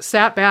like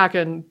sat back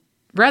and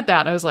read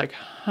that and I was like,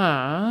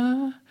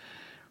 huh?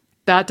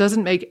 That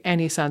doesn't make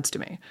any sense to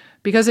me.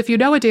 Because if you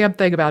know a damn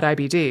thing about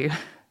IBD,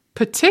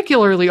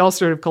 particularly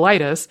ulcerative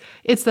colitis,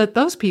 it's that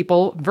those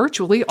people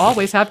virtually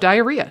always have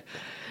diarrhea,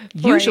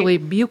 usually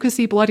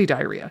mucousy, bloody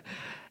diarrhea.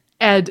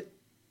 And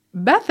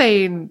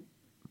methane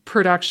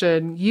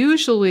production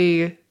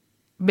usually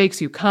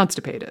makes you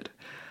constipated.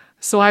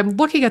 So I'm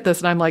looking at this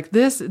and I'm like,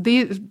 these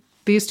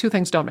two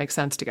things don't make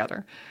sense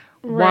together.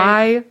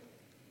 Right.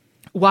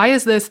 Why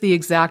is this the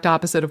exact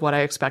opposite of what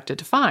I expected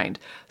to find?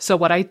 So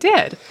what I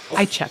did,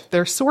 I checked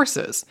their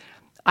sources.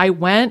 I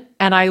went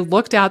and I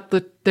looked at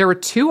there were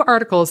two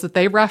articles that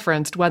they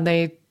referenced when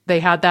they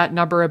had that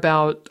number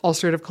about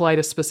ulcerative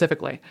colitis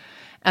specifically.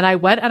 And I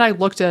went and I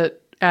looked at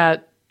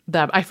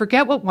them. I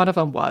forget what one of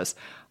them was,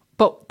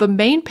 But the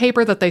main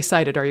paper that they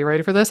cited, are you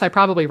ready for this? I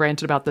probably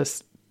ranted about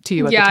this to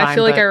you at the time. Yeah, I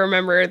feel like I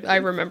remember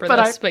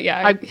this, but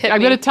yeah,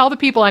 I'm going to tell the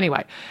people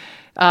anyway.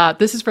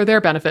 This is for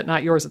their benefit,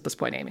 not yours at this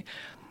point, Amy.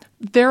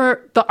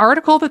 The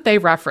article that they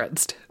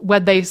referenced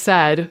when they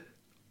said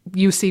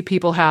you see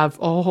people have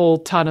a whole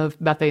ton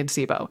of methane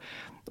SIBO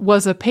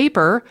was a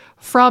paper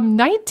from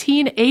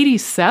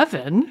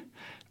 1987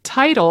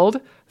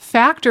 titled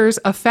Factors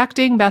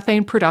Affecting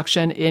Methane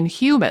Production in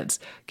Humans,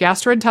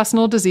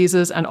 Gastrointestinal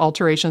Diseases and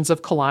Alterations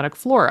of Colonic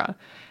Flora.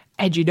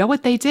 And you know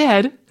what they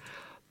did?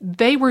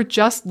 They were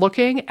just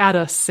looking at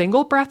a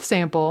single breath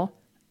sample,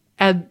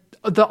 and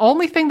the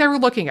only thing they were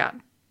looking at,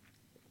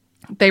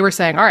 they were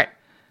saying, all right,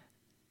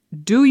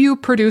 do you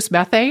produce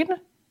methane?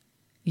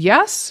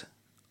 Yes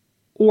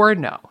or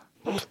no?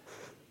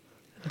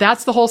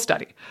 That's the whole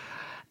study.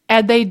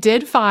 And they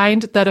did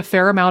find that a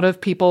fair amount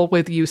of people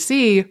with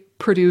UC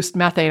produced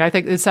methane. I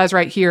think it says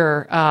right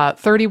here,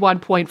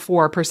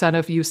 31.4%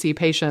 of UC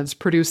patients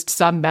produced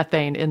some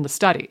methane in the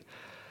study.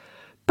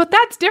 But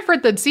that's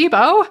different than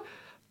SIBO,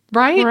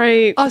 right?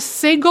 Right. A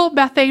single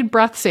methane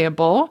breath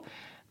sample,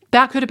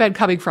 that could have been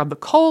coming from the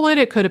colon.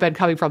 It could have been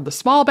coming from the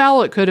small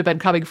bowel. It could have been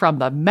coming from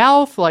the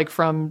mouth, like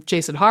from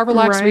Jason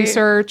Harverlack's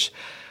research.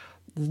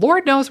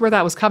 Lord knows where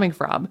that was coming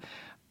from.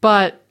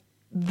 But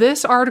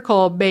this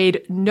article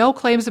made no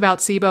claims about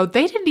SIBO.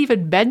 They didn't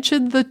even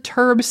mention the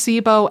term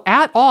SIBO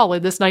at all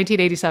in this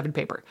 1987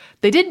 paper.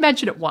 They didn't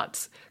mention it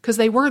once because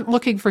they weren't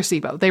looking for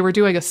SIBO. They were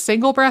doing a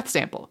single breath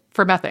sample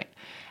for methane.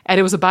 And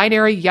it was a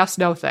binary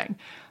yes-no thing.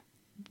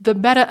 The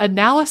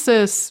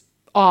meta-analysis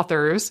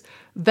authors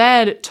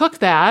then took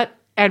that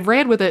and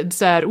ran with it and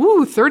said,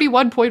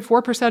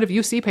 31.4% of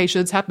UC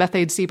patients have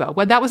methane SIBO,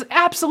 when that was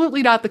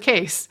absolutely not the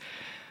case.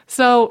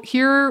 So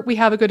here we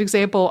have a good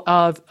example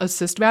of a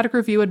systematic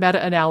review and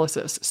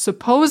meta-analysis.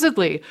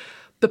 Supposedly,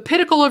 the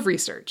pinnacle of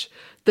research,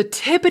 the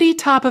tippity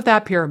top of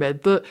that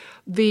pyramid,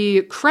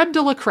 the creme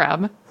de la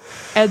creme,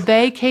 and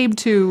they came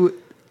to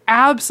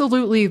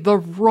absolutely the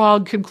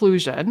wrong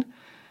conclusion.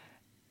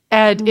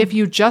 And if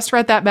you just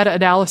read that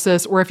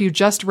meta-analysis, or if you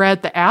just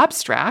read the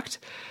abstract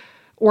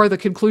or the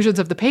conclusions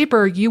of the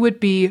paper, you would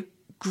be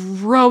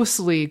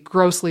grossly,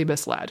 grossly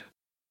misled.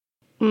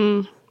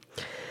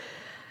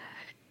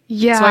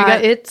 Yeah, so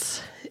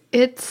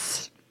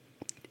it's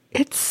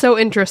so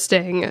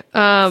interesting.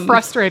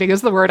 Frustrating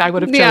is the word I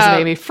would have chosen,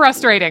 Amy.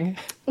 Frustrating.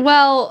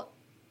 Well,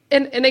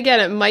 and again,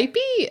 it might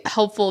be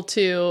helpful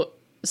to,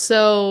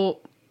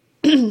 so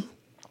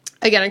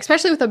again,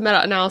 especially with a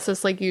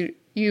meta-analysis like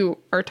you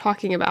are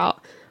talking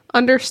about,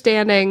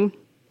 understanding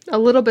a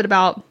little bit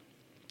about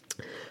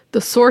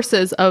the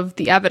sources of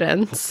the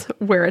evidence,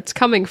 where it's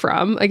coming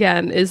from,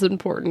 again, is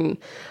important.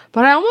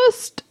 But I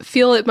almost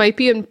feel it might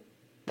be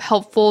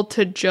helpful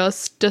to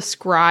just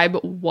describe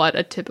what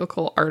a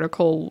typical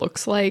article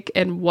looks like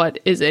and what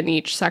is in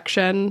each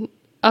section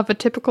of a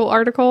typical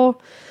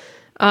article.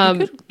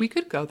 We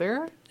could go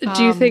there.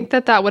 Do you think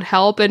that would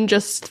help, and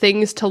just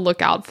things to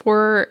look out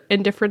for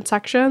in different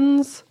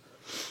sections?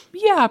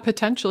 Yeah,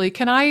 potentially.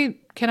 Can I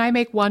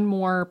make one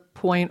more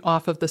point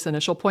off of this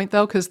initial point,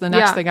 though? Because the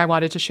next thing I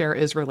wanted to share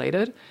is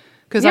related.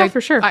 For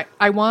sure.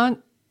 I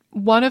want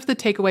one of the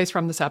takeaways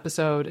from this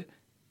episode,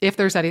 if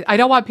there's any, I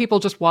don't want people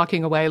just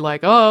walking away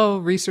like, oh,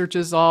 research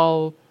is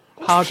all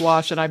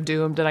hogwash and I'm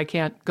doomed and I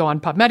can't go on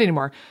PubMed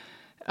anymore.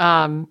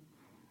 I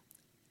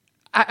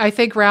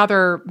think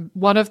rather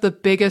one of the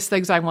biggest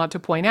things I want to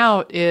point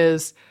out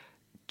is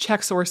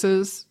check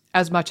sources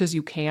as much as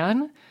you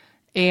can.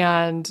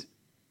 And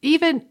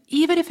even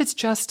if it's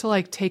just to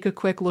like take a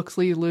quick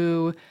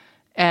look-see-loo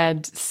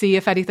and see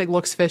if anything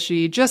looks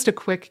fishy, just a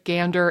quick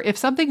gander. If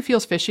something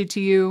feels fishy to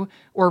you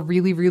or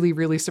really, really,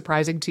 really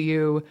surprising to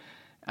you,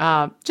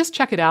 just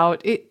check it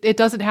out. It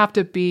doesn't have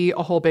to be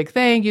a whole big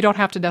thing. You don't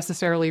have to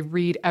necessarily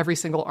read every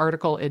single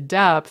article in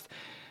depth.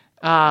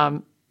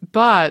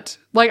 But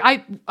like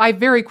I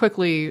very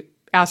quickly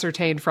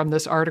ascertained from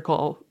this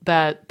article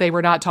that they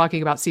were not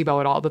talking about SIBO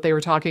at all, that they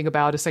were talking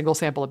about a single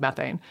sample of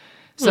methane.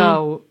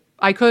 So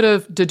I could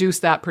have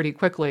deduced that pretty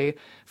quickly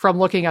from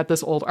looking at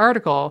this old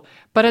article.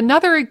 But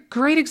another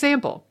great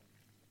example,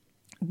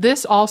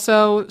 this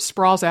also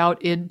sprawls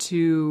out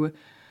into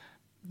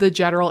the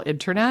general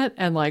internet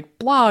and like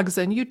blogs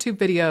and YouTube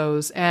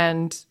videos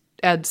and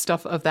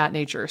stuff of that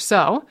nature.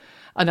 So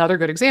another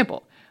good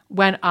example,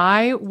 when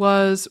I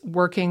was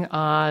working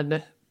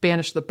on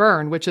Banish the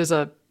Burn, which is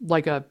a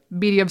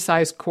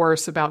medium-sized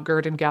course about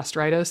GERD and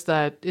gastritis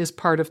that is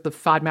part of the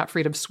FODMAP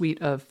Freedom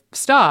suite of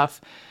stuff,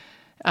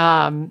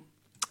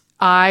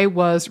 I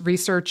was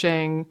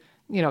researching,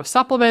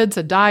 supplements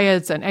and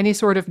diets and any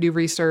sort of new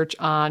research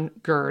on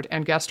GERD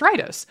and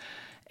gastritis.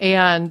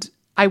 And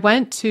I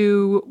went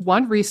to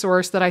one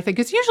resource that I think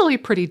is usually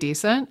pretty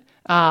decent.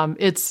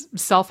 It's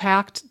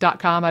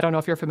selfhacked.com. I don't know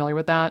if you're familiar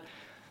with that,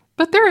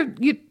 but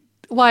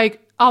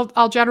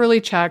I'll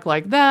generally check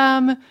like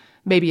them,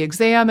 maybe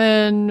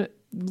Examine,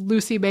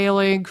 Lucy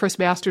Mailing, Chris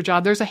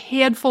Masterjohn. There's a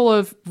handful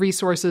of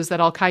resources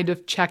that I'll kind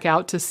of check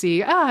out to see,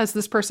 has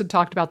this person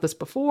talked about this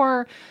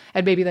before?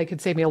 And maybe they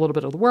could save me a little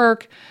bit of the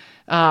work.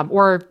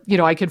 Or,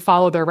 I can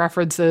follow their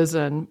references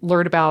and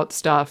learn about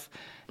stuff.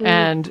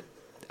 And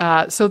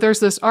so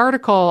there's this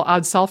article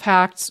on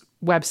Self-Hacked's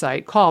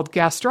website called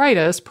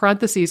Gastritis,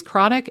 parentheses,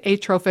 chronic,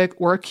 atrophic,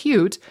 or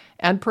acute,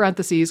 and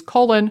parentheses,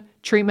 colon,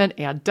 treatment,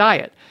 and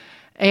diet.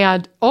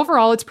 And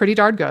overall, it's pretty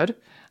darn good.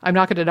 I'm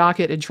not going to knock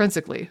it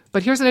intrinsically.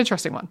 But here's an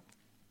interesting one.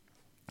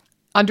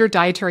 Under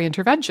dietary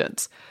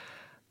interventions,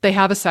 they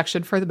have a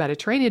section for the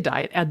Mediterranean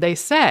diet, and they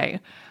say,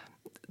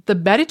 the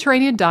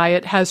Mediterranean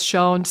diet has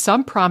shown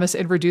some promise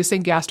in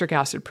reducing gastric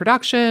acid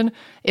production.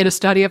 In a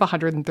study of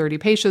 130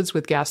 patients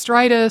with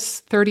gastritis,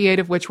 38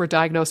 of which were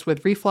diagnosed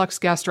with reflux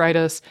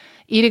gastritis,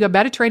 eating a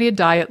Mediterranean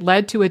diet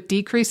led to a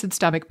decrease in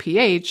stomach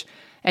pH,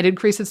 an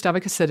increase in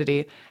stomach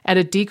acidity, and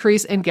a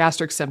decrease in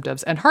gastric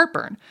symptoms and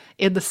heartburn.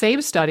 In the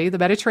same study, the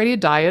Mediterranean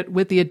diet,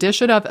 with the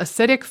addition of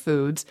acidic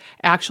foods,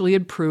 actually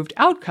improved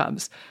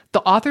outcomes.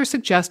 The author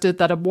suggested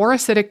that a more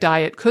acidic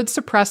diet could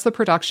suppress the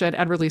production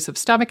and release of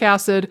stomach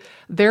acid,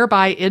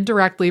 thereby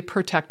indirectly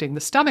protecting the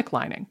stomach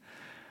lining.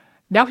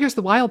 Now here's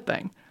the wild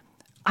thing.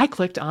 I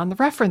clicked on the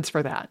reference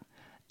for that.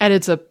 And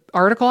it's an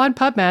article on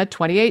PubMed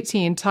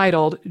 2018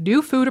 titled,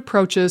 New Food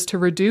Approaches to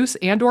Reduce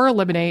and/or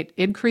Eliminate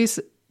Increased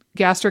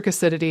Gastric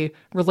Acidity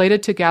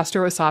Related to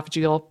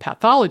Gastroesophageal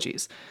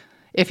Pathologies.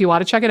 If you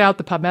want to check it out,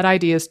 the PubMed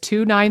ID is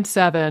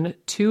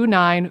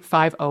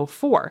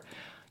 297-29504.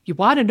 You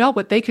want to know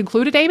what they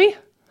concluded, Amy?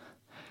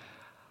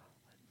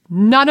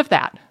 None of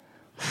that.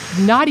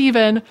 Not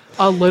even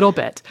a little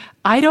bit.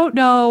 I don't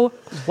know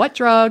what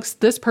drugs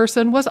this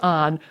person was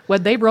on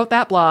when they wrote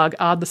that blog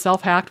on the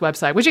Self-Hacked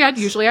website, which again,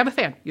 usually I'm a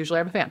fan.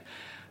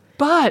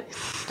 But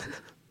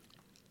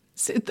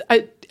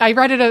I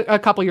read it a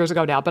couple years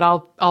ago now, but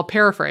I'll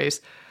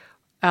paraphrase.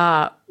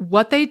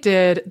 What they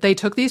did, they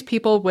took these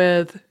people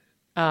with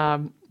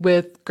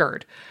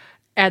GERD,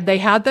 and they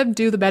had them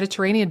do the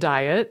Mediterranean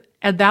diet,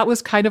 and that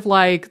was kind of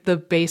like the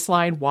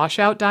baseline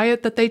washout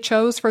diet that they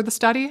chose for the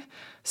study.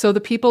 So the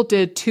people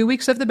did 2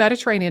 weeks of the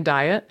Mediterranean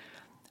diet,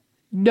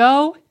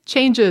 no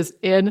changes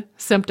in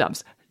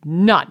symptoms,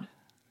 none.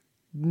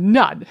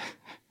 Then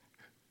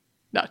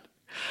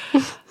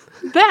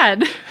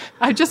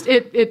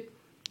it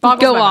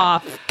Go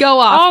off.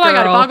 Oh my God,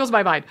 it girl. boggles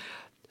my mind.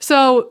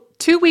 So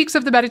 2 weeks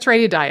of the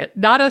Mediterranean diet,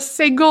 not a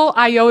single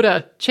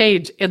iota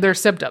change in their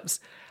symptoms.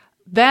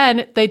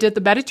 Then they did the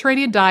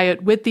Mediterranean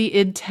diet with the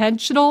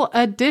intentional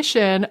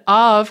addition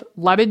of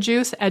lemon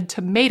juice and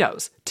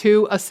tomatoes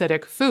to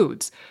acidic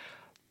foods.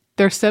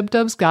 Their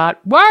symptoms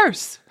got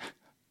worse.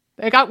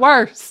 They got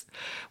worse,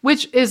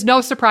 which is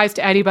no surprise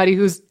to anybody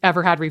who's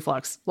ever had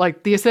reflux.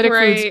 Like the acidic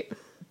foods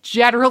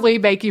generally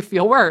make you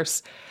feel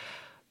worse.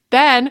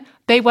 Then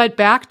they went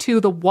back to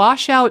the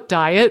washout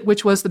diet,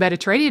 which was the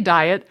Mediterranean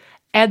diet,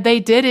 and they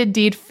did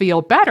indeed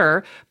feel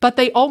better, but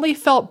they only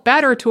felt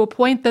better to a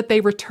point that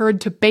they returned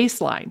to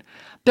baseline.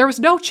 There was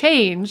no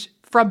change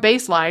from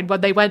baseline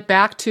when they went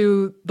back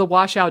to the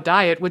washout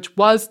diet, which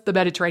was the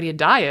Mediterranean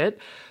diet.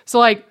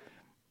 So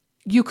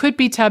you could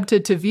be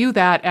tempted to view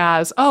that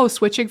as,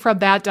 switching from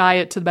that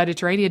diet to the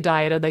Mediterranean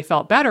diet and they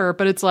felt better,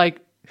 but it's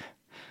like,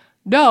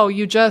 no,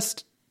 you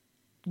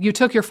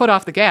took your foot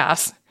off the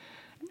gas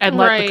and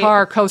let the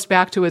car coast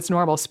back to its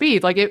normal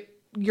speed.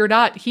 You're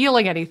not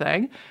healing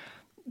anything.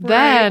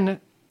 Then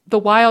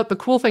the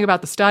cool thing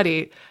about the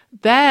study,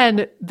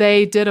 then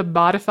they did a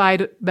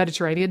modified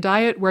Mediterranean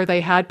diet where they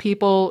had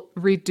people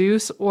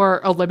reduce or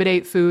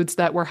eliminate foods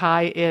that were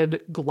high in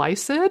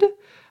glycid.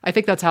 I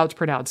think that's how it's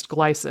pronounced,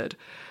 glycid.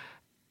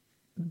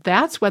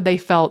 That's when they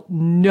felt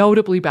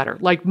notably better.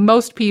 Like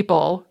most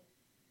people,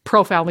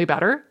 profoundly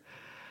better.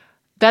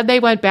 Then they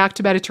went back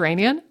to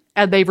Mediterranean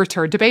and they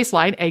returned to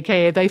baseline,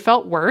 aka they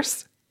felt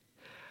worse.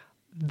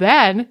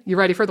 Then, you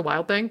ready for the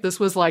wild thing? This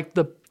was like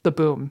the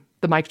boom,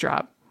 the mic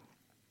drop.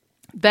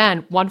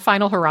 Then, one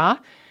final hurrah,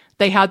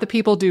 they had the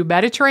people do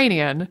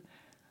Mediterranean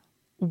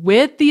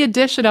with the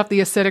addition of the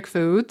acidic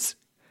foods,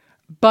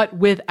 but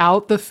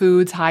without the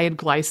foods high in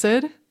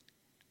glycid.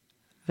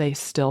 They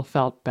still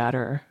felt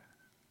better.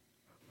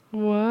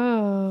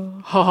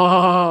 Whoa.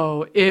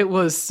 Oh, it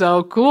was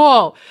so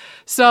cool.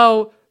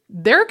 So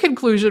their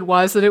conclusion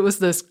was that it was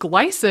this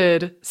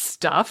glycid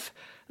stuff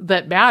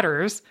that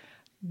matters,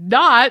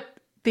 not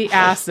the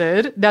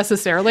acid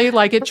necessarily.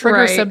 It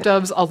triggers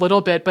symptoms a little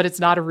bit, but it's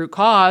not a root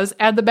cause.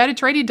 And the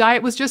Mediterranean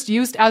diet was just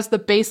used as the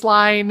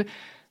baseline,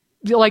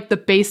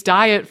 the base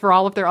diet for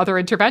all of their other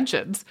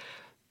interventions.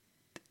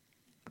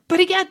 But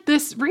again,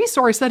 this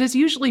resource that is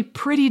usually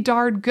pretty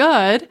darn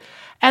good.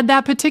 And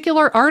that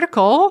particular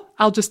article,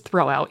 I'll just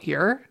throw out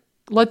here.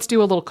 Let's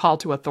do a little call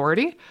to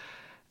authority.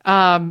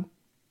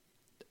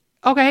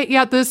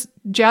 This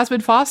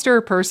Jasmine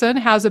Foster person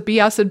has a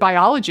BS in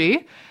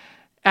biology,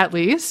 at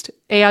least,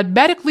 and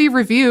medically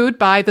reviewed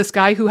by this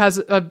guy who has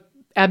a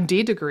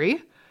MD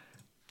degree.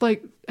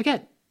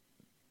 Again,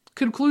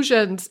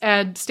 conclusions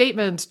and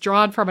statements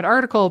drawn from an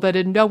article that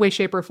in no way,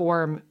 shape, or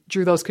form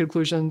drew those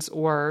conclusions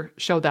or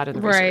showed that in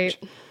the research.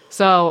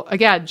 So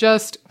again,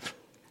 that's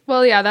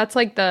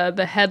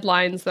the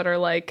headlines that are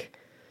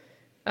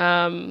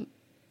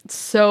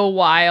so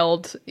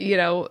wild,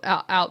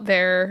 out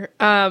there.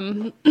 I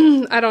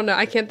don't know.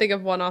 I can't think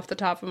of one off the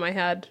top of my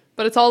head,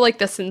 but it's all like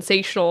the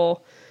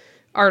sensational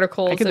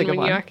articles. I can think of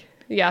one.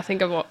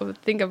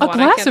 Think of one. A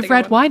glass of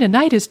red wine a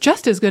night is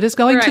just as good as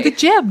going to the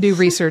gym, new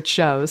research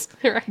shows.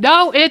 Right.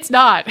 No, it's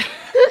not.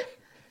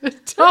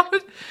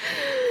 Don't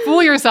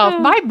fool yourself.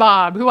 My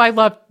mom, who I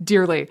love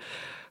dearly,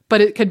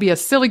 but it can be a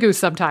silly goose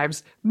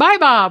sometimes. My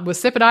mom was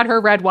sipping on her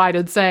red wine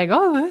and saying,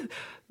 "Oh,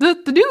 the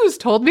news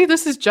told me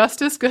this is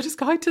just as good as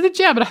going to the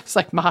gym." And I was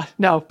like, "Ma,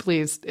 no,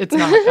 please, it's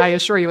not. I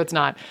assure you it's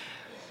not."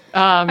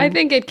 I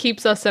think it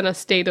keeps us in a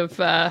state of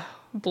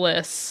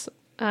bliss,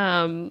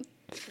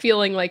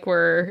 feeling like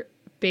we're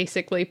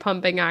basically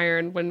pumping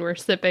iron when we're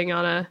sipping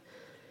on a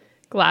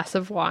glass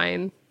of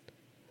wine.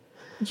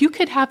 You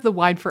could have the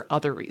wine for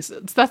other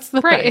reasons. That's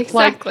the right, thing.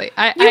 exactly.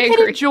 Like, I can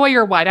agree. enjoy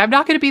your wine. I'm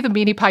not going to be the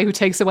meanie pie who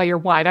takes away your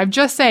wine. I'm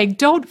just saying,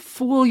 don't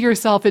fool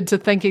yourself into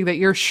thinking that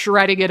you're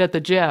shredding it at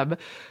the gym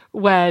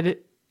when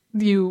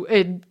you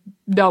in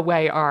no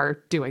way are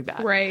doing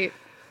that. Right.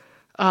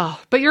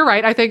 But you're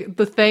right. I think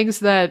the things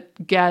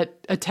that get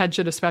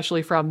attention,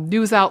 especially from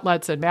news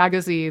outlets and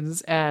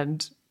magazines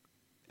and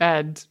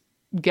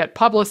get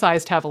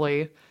publicized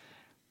heavily,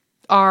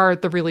 are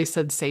the really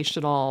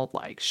sensational,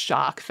 like,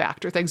 shock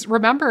factor things.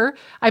 Remember,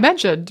 I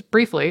mentioned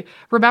briefly,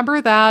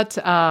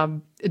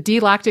 that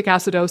D-lactic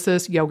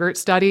acidosis yogurt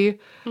study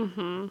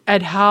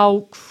and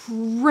how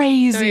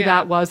crazy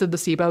that was in the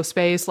SIBO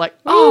space. Like,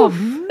 oh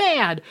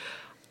man,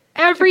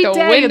 every took the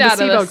day wind in the out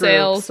SIBO of the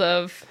sails groups.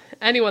 of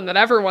anyone that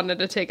ever wanted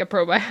to take a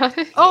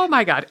probiotic. Oh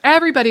my God,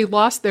 everybody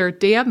lost their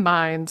damn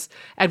minds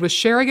and was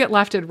sharing it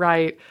left and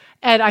right.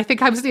 And I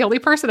think I was the only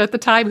person at the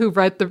time who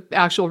read the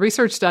actual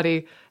research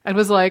study and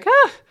was like,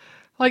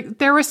 like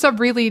there was some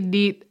really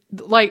neat,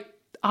 like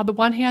on the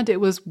one hand, it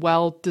was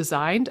well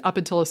designed up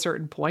until a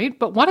certain point.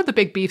 But one of the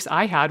big beefs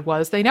I had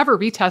was they never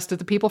retested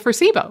the people for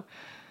SIBO.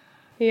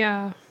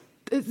 Yeah.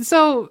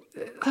 So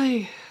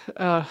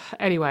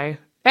anyway,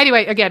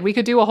 again, we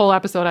could do a whole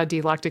episode on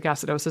D-lactic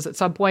acidosis at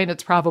some point.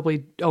 It's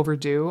probably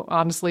overdue,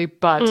 honestly.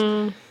 But,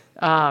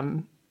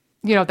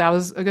 that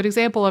was a good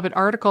example of an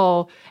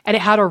article, and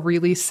it had a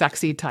really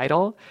sexy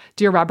title.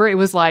 Do you remember? It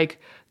was like,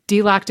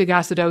 D-lactic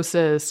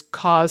acidosis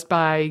caused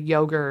by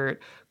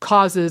yogurt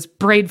causes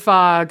brain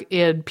fog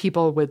in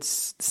people with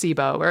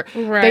SIBO.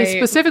 Or they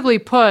specifically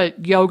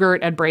put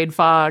yogurt and brain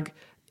fog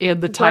in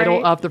the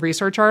title of the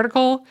research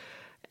article.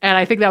 And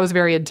I think that was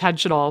very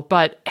intentional,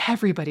 but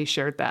everybody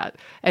shared that.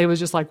 And it was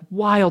just like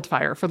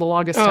wildfire for the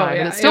longest time.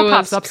 Yeah. And it still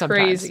pops up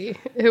sometimes.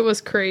 It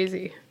was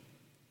crazy.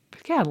 But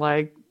again,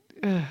 like,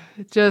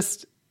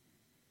 just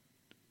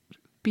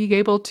being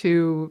able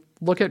to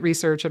look at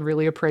research and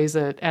really appraise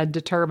it and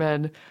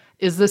determine,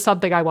 is this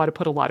something I want to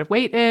put a lot of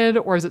weight in,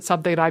 or is it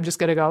something I'm just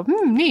going to go,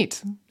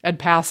 neat, and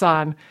pass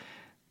on?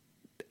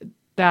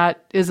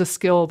 That is a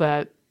skill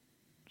that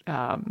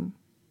a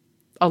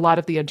lot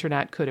of the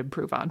internet could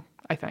improve on,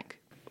 I think.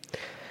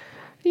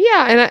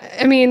 Yeah, and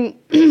I mean,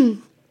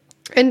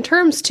 in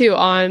terms too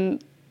on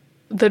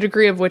the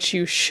degree of which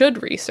you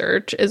should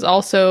research is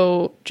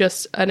also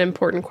just an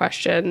important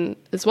question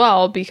as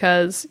well,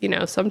 because,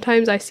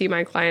 sometimes I see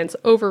my clients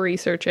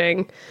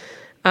over-researching,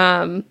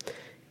 and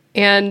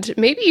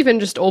maybe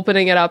even just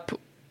opening it up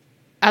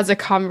as a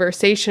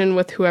conversation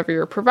with whoever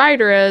your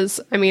provider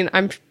is. I mean,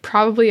 I'm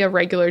probably a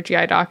regular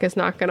GI doc is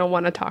not going to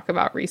want to talk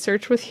about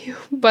research with you,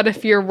 but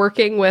if you're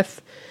working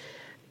with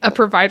a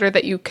provider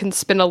that you can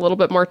spend a little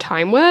bit more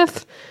time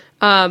with,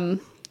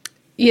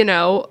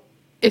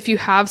 if you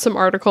have some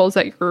articles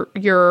that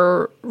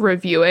you're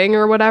reviewing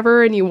or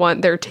whatever, and you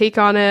want their take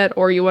on it,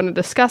 or you want to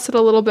discuss it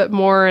a little bit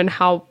more and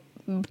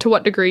to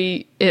what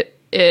degree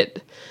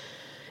it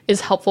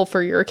is helpful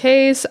for your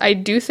case, I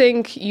do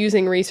think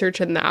using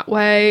research in that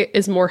way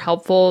is more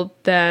helpful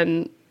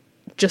than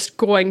just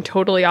going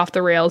totally off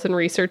the rails and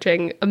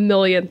researching a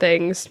million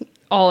things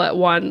all at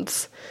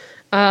once.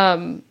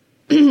 Having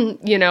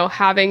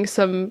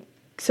some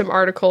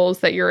articles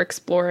that you're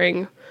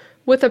exploring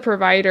with a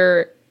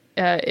provider,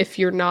 if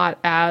you're not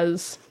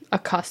as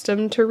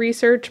accustomed to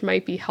research,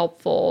 might be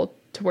helpful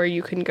to where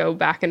you can go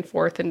back and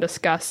forth and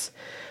discuss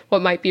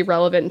what might be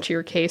relevant to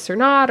your case or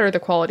not, or the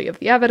quality of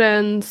the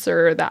evidence,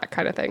 or that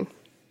kind of thing.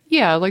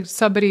 Yeah, like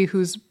somebody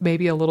who's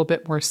maybe a little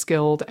bit more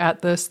skilled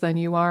at this than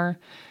you are.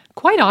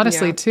 Quite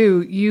honestly,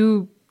 too,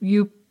 you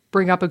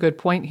bring up a good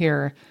point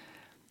here.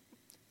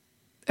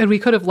 And we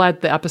could have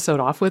led the episode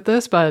off with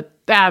this, but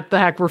the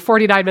heck, we're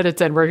 49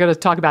 minutes in. We're going to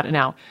talk about it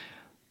now.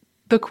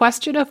 The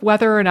question of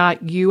whether or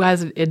not you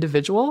as an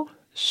individual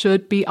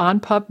should be on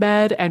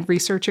PubMed and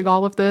researching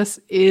all of this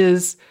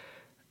is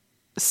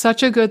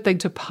such a good thing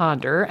to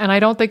ponder. And I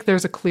don't think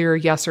there's a clear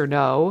yes or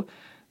no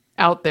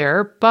out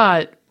there,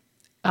 but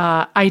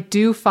I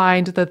do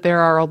find that there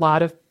are a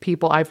lot of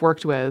people I've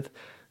worked with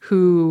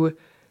who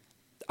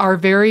are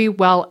very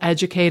well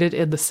educated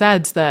in the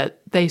sense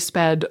that they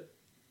spend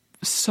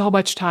so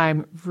much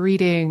time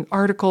reading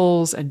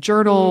articles and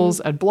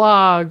journals and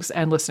blogs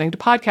and listening to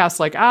podcasts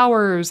like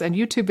ours and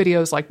YouTube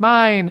videos like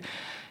mine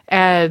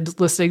and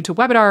listening to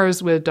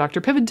webinars with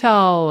Dr.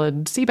 Pimentel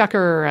and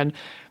Seebecker.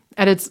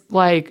 And it's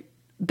like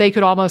they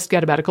could almost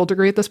get a medical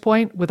degree at this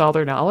point with all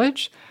their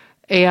knowledge.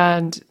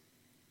 And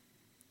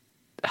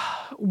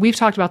we've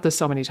talked about this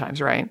so many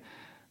times, right?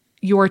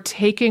 You're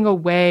taking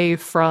away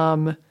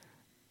from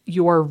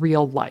your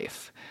real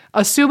life.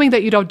 Assuming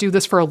that you don't do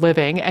this for a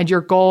living and your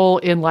goal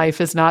in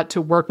life is not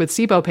to work with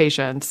SIBO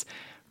patients,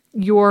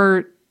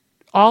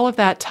 all of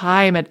that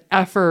time and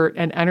effort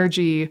and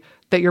energy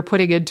that you're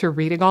putting into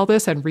reading all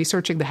this and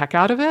researching the heck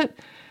out of it,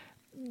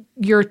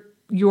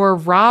 you're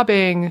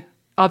robbing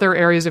other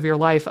areas of your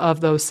life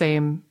of those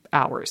same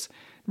hours,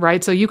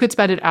 right? So you could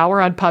spend an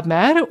hour on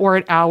PubMed or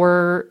an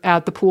hour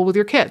at the pool with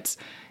your kids.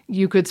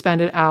 You could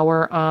spend an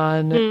hour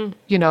on,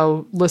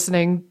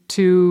 listening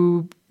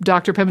to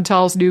Dr.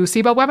 Pimentel's new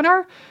SIBO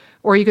webinar,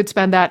 or you could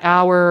spend that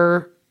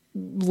hour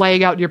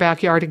laying out in your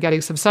backyard and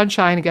getting some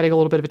sunshine and getting a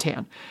little bit of a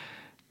tan.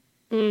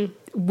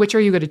 Which are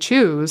you going to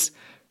choose?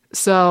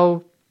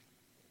 So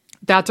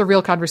that's a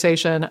real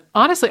conversation.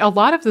 Honestly, a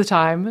lot of the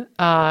time, when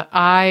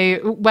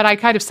I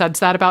kind of sense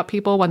that about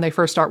people when they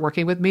first start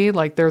working with me,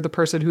 like they're the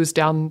person who's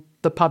down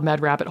the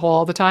PubMed rabbit hole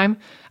all the time,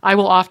 I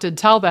will often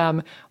tell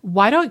them,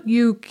 why don't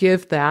you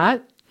give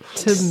that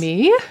to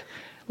me?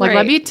 Like, Right.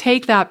 Let me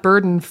take that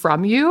burden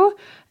from you.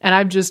 And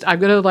I'm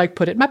going to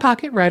put it in my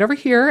pocket right over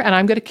here. And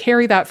I'm going to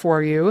carry that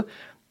for you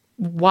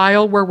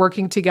while we're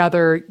working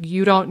together.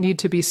 You don't need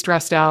to be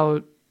stressed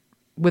out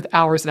with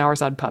hours and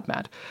hours on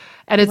PubMed.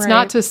 And it's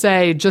not to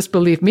say, just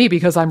believe me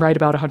because I'm right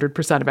about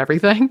 100% of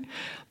everything.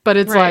 But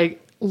it's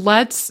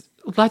let's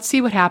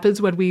see what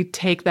happens when we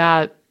take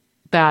that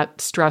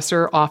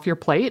stressor off your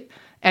plate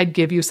and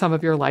give you some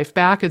of your life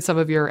back and some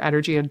of your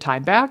energy and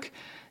time back.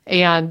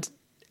 And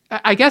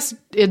I guess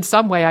in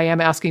some way I am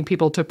asking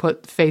people to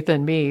put faith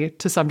in me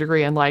to some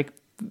degree and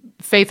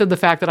faith in the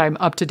fact that I'm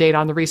up to date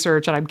on the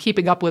research and I'm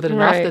keeping up with it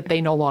enough that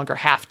they no longer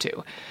have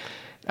to.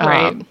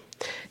 Right.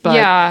 But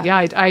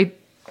yeah.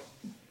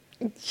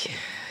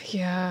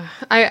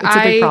 It's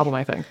a big problem,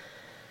 I think.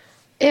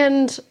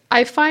 And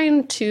I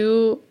find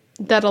too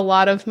that a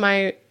lot of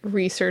my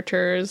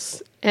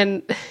researchers,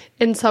 and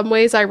in some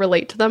ways I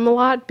relate to them a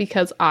lot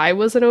because I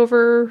was an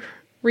over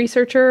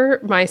researcher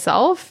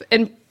myself.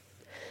 And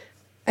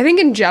I think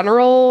in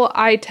general,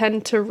 I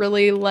tend to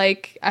really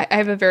I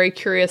have a very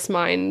curious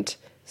mind.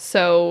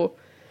 So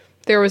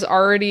there was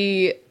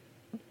already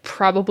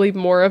probably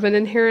more of an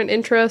inherent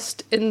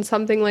interest in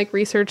something like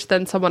research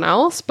than someone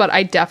else, but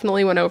I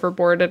definitely went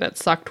overboard and it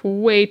sucked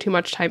way too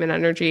much time and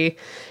energy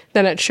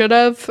than it should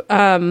have.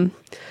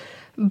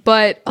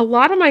 But a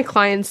lot of my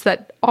clients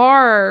that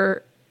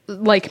are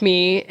like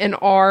me and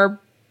are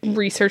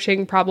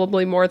researching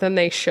probably more than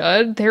they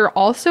should, they're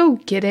also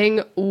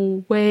getting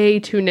way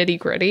too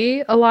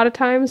nitty-gritty a lot of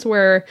times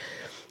where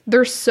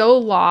they're so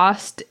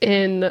lost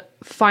in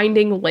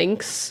finding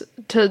links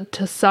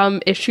to some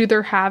issue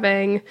they're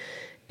having,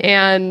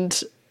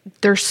 and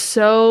they're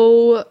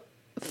so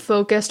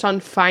focused on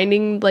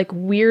finding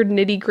weird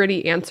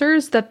nitty-gritty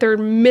answers that they're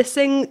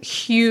missing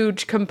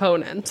huge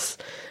components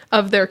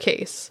of their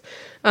case.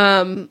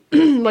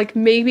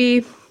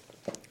 Maybe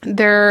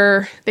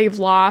they've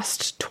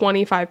lost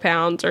 25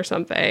 pounds or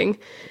something,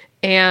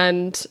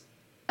 and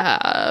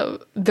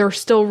they're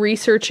still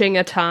researching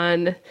a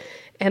ton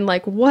and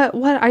what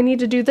I need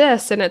to do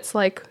this. And it's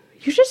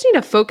you just need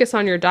to focus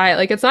on your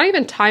diet. It's not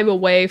even time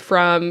away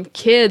from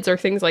kids or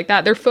things like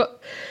that.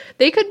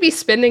 They could be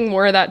spending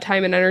more of that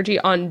time and energy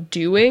on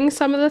doing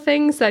some of the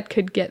things that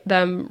could get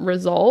them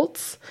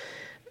results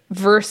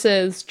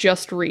versus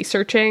just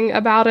researching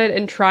about it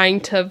and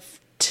trying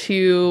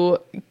to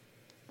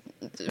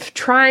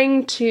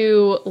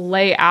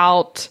lay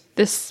out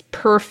this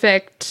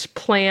perfect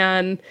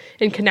plan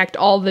and connect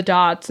all the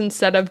dots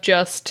instead of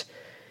just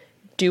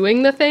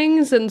doing the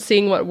things and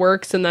seeing what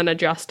works and then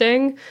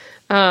adjusting.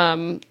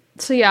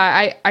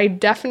 I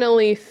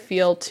definitely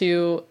feel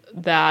too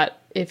that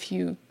if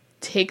you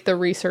take the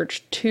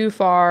research too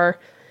far,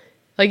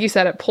 like you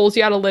said, it pulls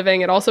you out of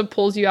living. It also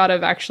pulls you out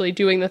of actually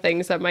doing the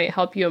things that might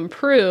help you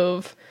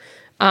improve.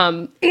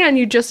 And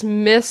you just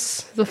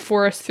miss the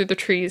forest through the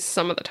trees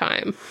some of the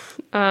time.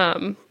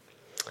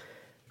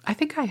 I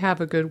think I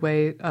have a good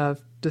way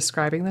of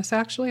describing this,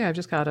 actually. I've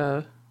just got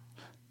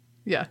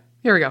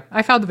here we go.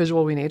 I found the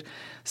visual we need.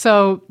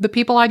 So the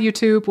people on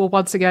YouTube will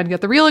once again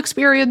get the real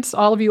experience.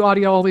 All of you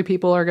audio-only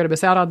people are going to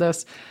miss out on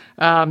this.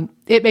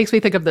 It makes me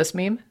think of this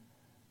meme.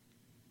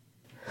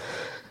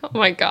 Oh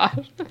my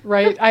God.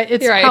 Right?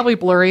 It's probably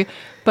blurry,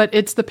 but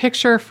it's the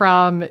picture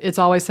from It's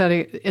Always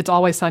Sunny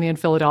in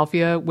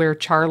Philadelphia where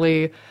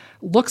Charlie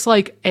looks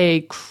like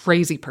a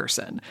crazy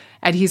person.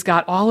 And he's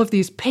got all of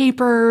these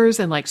papers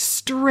and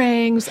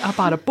strings up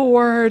on a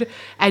board.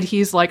 And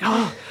he's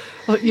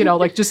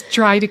just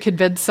trying to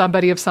convince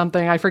somebody of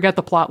something. I forget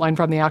the plot line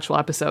from the actual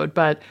episode,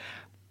 but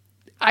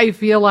I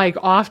feel like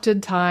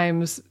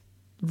oftentimes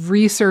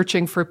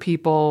researching for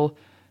people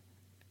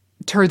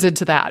turns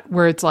into that,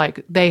 where it's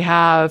they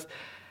have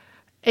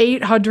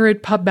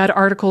 800 PubMed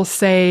articles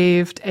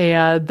saved,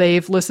 and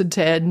they've listened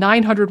to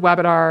 900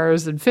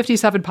 webinars and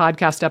 57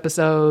 podcast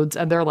episodes,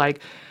 and they're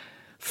like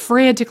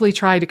frantically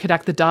trying to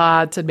connect the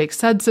dots and make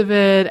sense of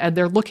it. And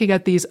they're looking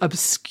at these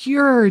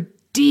obscure,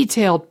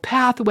 detailed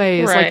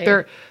pathways. Right.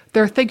 Like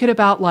they're thinking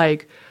about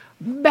like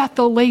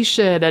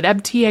methylation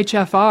and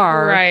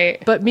MTHFR.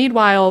 Right. But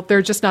meanwhile,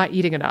 they're just not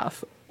eating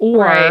enough,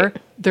 or Right.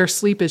 their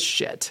sleep is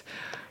shit,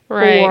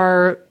 Right.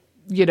 or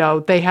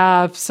they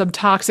have some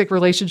toxic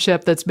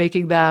relationship that's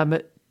making them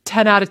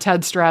 10 out of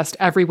 10 stressed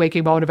every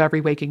waking moment of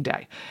every waking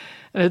day.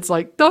 And it's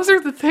like, those are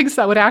the things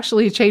that would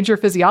actually change your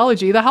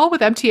physiology. The hell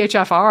with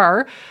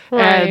MTHFR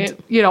Right.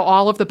 and,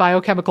 all of the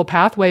biochemical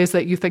pathways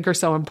that you think are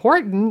so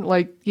important.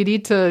 Like, you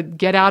need to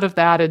get out of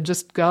that and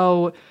just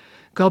go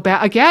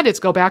back. Again, it's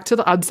go back to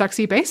the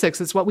unsexy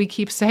basics. It's what we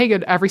keep saying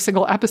in every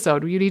single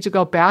episode. You need to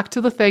go back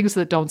to the things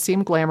that don't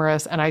seem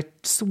glamorous. And I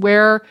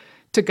swear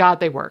to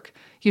God, they work.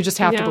 You just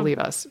have to believe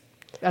us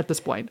at this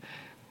point.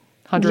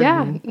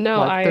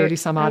 30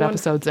 some odd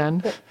episodes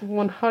in.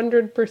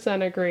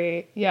 100%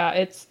 agree. Yeah,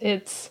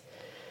 it's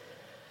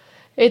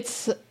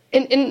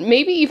and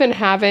maybe even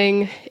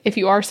having, if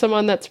you are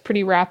someone that's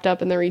pretty wrapped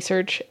up in the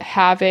research,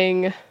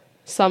 having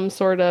some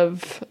sort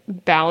of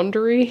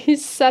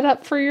boundaries set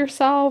up for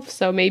yourself.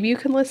 So maybe you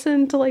can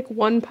listen to like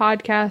one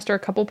podcast or a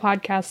couple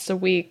podcasts a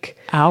week.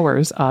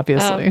 Ours,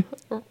 obviously.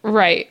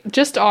 Right.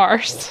 Just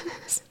ours.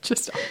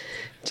 Just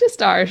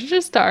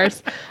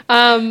ours.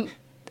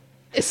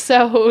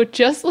 So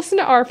just listen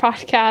to our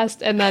podcast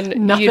and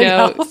then, nothing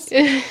else.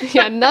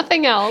 Yeah,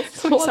 nothing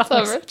else We sound like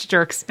whatsoever. such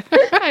jerks.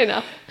 I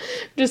know.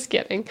 Just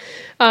kidding.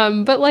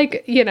 But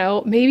like,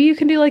 maybe you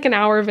can do like an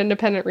hour of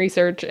independent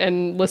research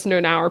and listen to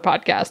an hour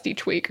podcast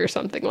each week or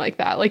something like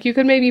that. Like you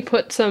could maybe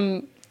put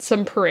some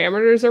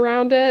parameters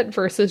around it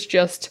versus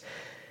just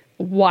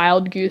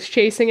wild goose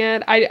chasing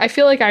it. I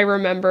feel like I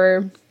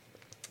remember,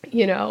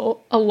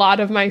 a lot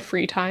of my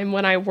free time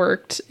when I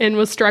worked and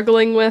was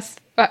struggling with,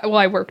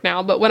 I work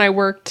now, but when I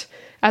worked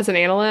as an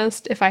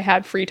analyst, if I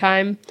had free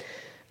time,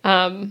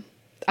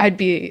 I'd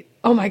be,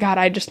 oh my God,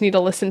 I just need to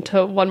listen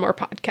to one more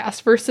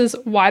podcast versus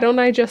why don't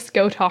I just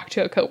go talk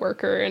to a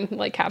coworker and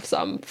like have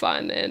some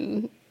fun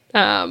and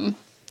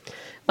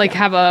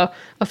have a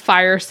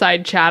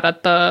fireside chat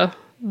at the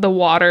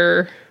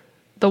water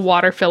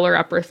filler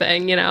upper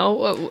thing,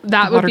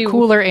 that would be Water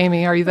cooler,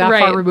 Amy. Are you that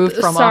far removed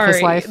from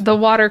office life? The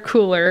water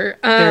cooler.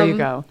 There you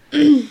go.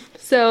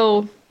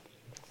 So,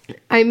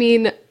 I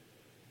mean,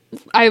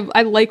 I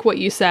like what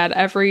you said.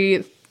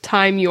 Every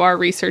time you are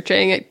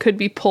researching, it could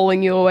be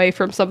pulling you away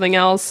from something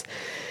else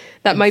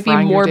that might be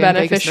more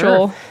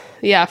beneficial,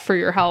 for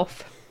your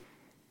health.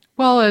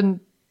 Well,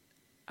 and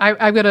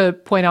I'm going to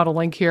point out a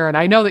link here, and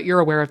I know that you're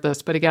aware of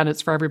this, but again,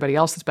 it's for everybody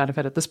else's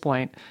benefit at this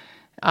point.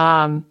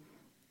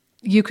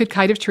 You could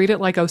kind of treat it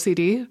like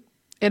OCD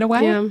in a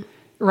way,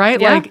 right?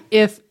 Yeah. Like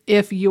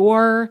if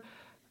your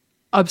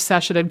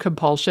obsession and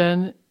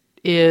compulsion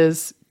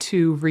is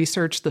to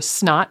research the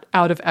snot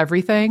out of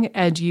everything,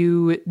 and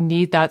you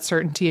need that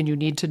certainty and you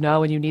need to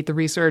know and you need the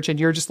research and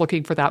you're just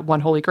looking for that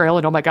one holy grail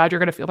and oh my God, you're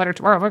going to feel better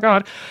tomorrow. Oh my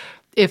God.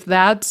 If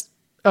that's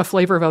a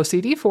flavor of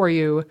OCD for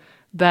you,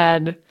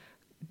 then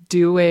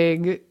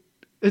doing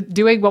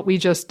what we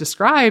just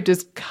described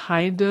is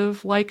kind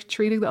of like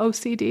treating the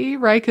OCD,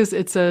 right? Because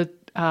it's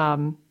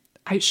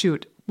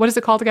what is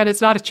it called again?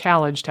 It's not a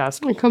challenge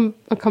test.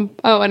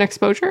 An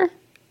exposure?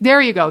 There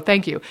you go.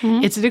 Thank you.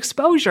 Mm-hmm. It's an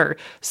exposure.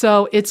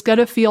 So it's going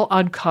to feel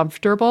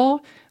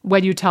uncomfortable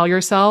when you tell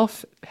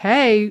yourself,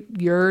 hey,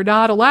 you're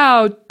not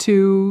allowed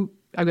to,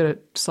 I'm going to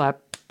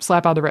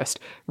slap on the wrist,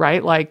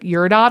 right? Like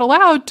you're not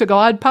allowed to go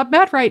on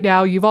PubMed right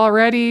now. You've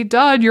already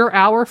done your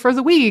hour for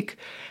the week.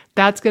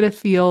 That's going to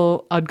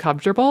feel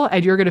uncomfortable.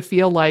 And you're going to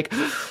feel like,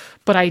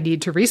 but I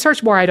need to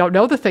research more. I don't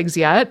know the things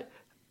yet.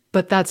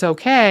 But that's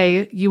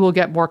okay. You will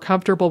get more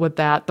comfortable with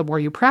that the more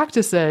you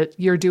practice it.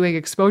 You're doing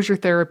exposure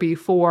therapy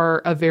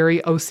for a very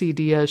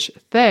OCD-ish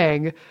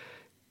thing.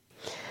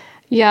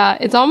 Yeah,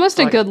 it's almost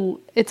a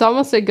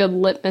good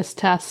litmus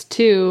test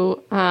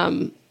too.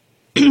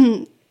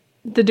 The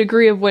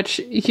degree of which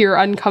you're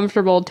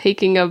uncomfortable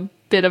taking a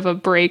bit of a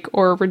break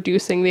or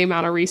reducing the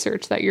amount of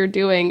research that you're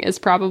doing is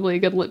probably a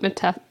good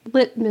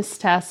litmus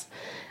test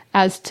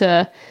as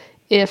to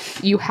if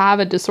you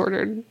have a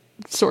disordered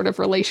sort of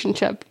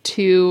relationship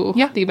to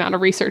the amount of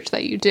research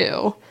that you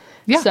do.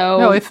 Yeah. So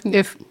no,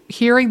 if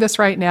hearing this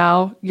right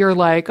now, you're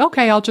like,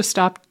 okay, I'll just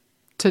stop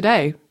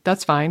today.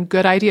 That's fine.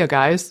 Good idea,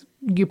 guys.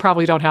 You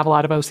probably don't have a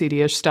lot of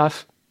OCD-ish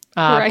stuff.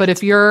 Right. But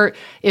if you're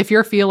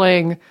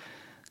feeling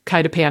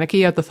kind of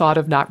panicky at the thought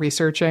of not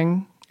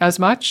researching as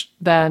much,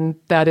 then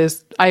that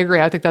is, I agree.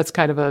 I think that's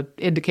kind of an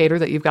indicator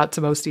that you've got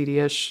some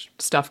OCD-ish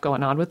stuff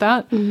going on with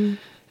that.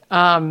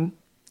 Mm-hmm.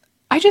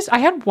 I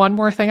had one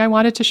more thing I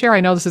wanted to share.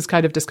 I know this is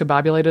kind of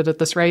discombobulated at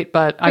this rate,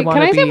 but Can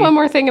I say one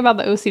more thing about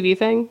the OCD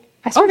thing?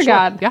 I swear to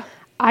God, yeah.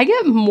 I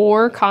get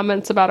more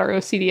comments about our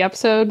OCD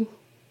episode.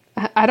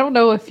 I don't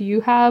know if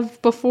you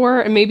have before,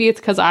 and maybe it's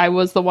because I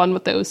was the one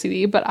with the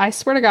OCD, but I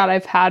swear to God,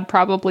 I've had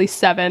probably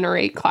 7 or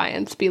 8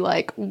 clients be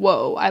like,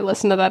 whoa, I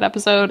listened to that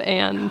episode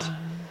and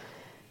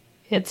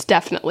it's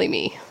definitely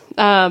me.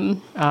 Okay,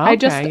 I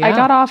yeah.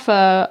 got off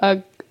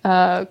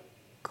a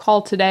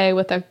call today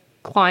with a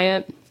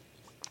client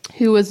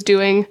who was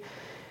doing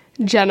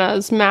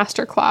Jenna's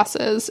master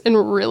classes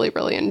and really,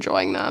 really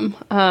enjoying them.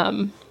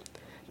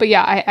 But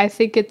yeah, I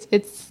think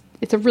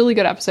it's a really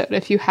good episode.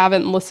 If you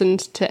haven't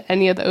listened to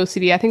any of the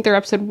OCD, I think they're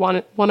episode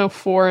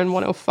 104 and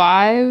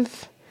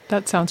 105.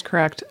 That sounds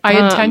correct. I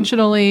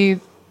intentionally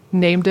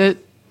named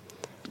it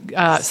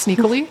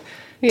sneakily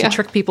to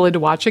trick people into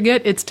watching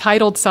it. It's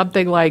titled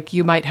something like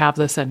 "You Might Have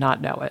This and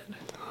Not Know It."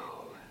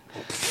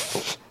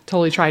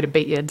 Totally try to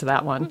bait you into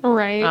that one.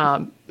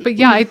 Right. But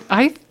yeah,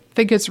 I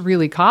think it's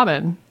really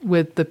common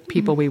with the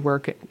people we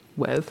work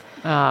with.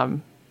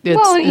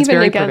 It's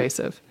very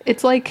pervasive.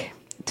 It's like,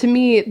 to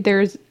me,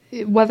 there's,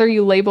 whether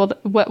you labeled,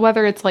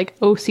 whether it's like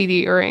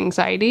OCD or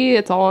anxiety,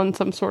 it's all on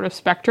some sort of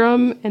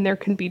spectrum, and there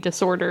can be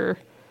disorder,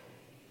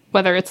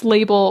 whether it's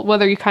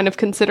whether you kind of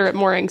consider it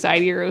more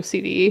anxiety or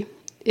OCD.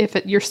 If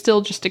you're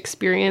still just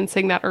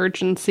experiencing that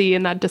urgency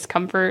and that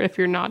discomfort if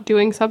you're not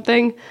doing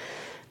something,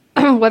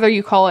 whether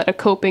you call it a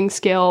coping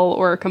skill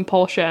or a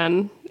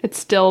compulsion, it's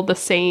still the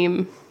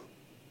same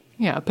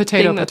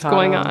thing that's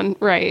going on.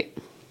 Right.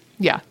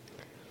 Yeah.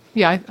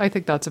 I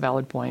think that's a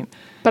valid point.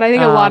 But I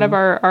think a lot of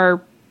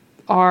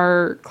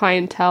our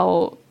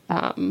clientele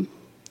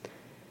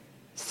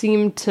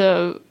seem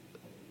to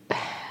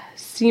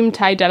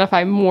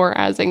identify more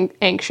as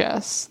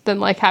anxious than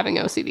like having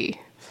OCD.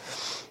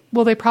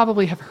 Well, they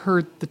probably have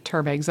heard the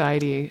term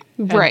anxiety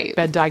and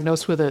been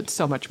diagnosed with it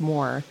so much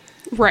more.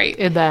 Right.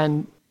 And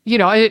then,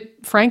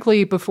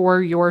 frankly,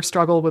 before your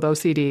struggle with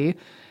OCD,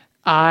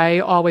 I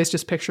always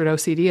just pictured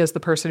OCD as the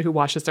person who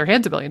washes their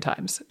hands a million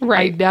times.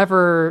 Right. I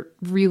never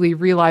really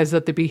realized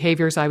that the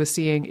behaviors I was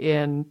seeing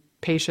in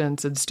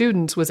patients and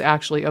students was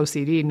actually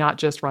OCD, not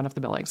just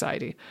run-of-the-mill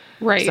anxiety.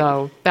 Right.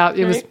 So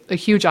it was a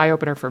huge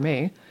eye-opener for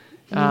me.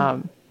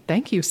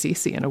 Thank you,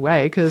 Cece, in a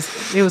way,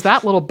 because it was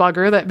that little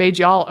bugger that made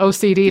you all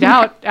OCD'd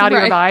out of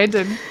your mind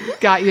and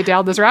got you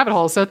down this rabbit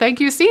hole. So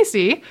thank you,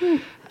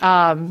 Cece.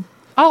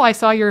 I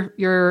saw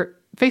your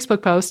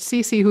Facebook post,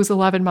 Cece, who's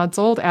 11 months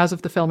old as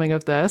of the filming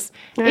of this.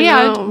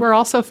 And we're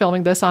also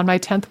filming this on my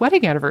 10th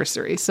wedding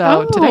anniversary.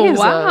 So today is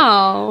a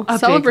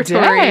celebratory big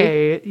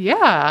day.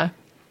 Yeah.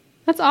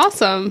 That's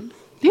awesome.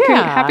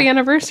 Yeah. Happy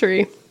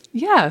anniversary.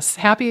 Yes.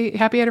 Happy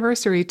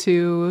anniversary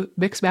to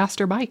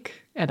Mixmaster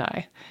Mike and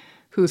I,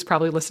 who's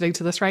probably listening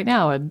to this right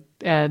now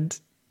and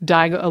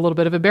dying a little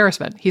bit of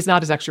embarrassment. He's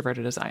not as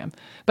extroverted as I am.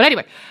 But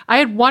anyway, I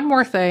had one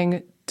more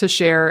thing to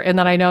share, and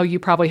then I know you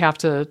probably have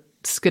to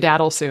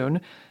skedaddle soon.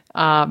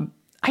 I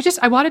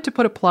wanted to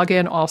put a plug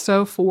in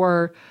also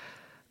for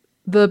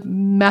the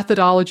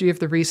methodology of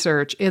the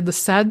research in the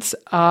sense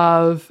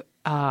of,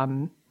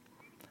 I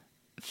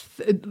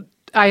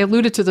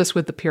alluded to this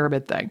with the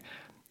pyramid thing.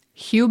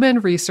 Human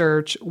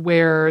research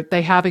where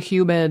they have a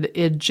human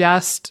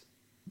ingest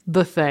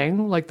the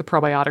thing, like the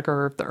probiotic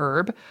or the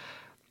herb,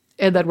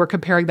 and then we're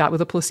comparing that with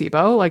a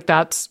placebo, like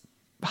that's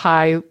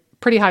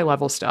pretty high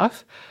level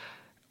stuff.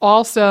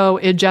 Also,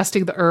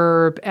 ingesting the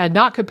herb and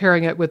not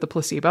comparing it with the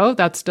placebo,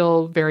 that's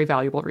still very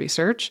valuable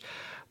research.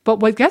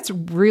 But what gets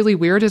really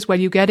weird is when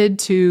you get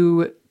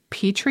into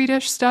Petri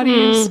dish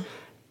studies,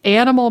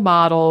 animal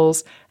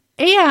models,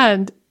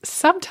 and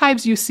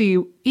sometimes you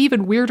see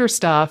even weirder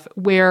stuff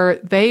where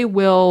they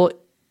will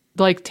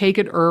like take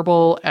an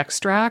herbal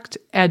extract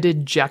and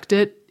inject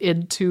it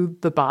into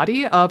the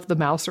body of the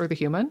mouse or the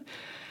human.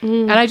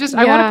 And I want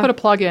to put a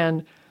plug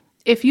in.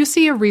 If you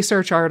see a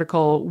research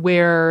article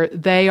where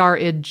they are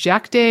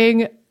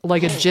injecting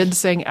like a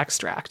ginseng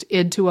extract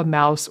into a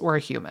mouse or a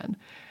human,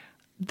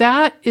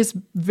 that is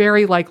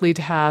very likely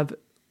to have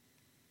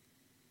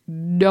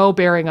no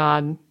bearing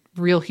on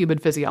real human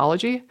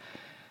physiology.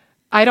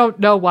 I don't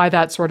know why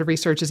that sort of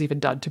research is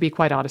even done, to be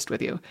quite honest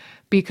with you,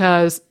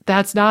 because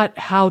that's not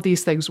how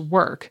these things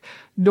work.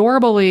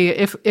 Normally,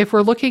 if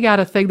we're looking at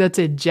a thing that's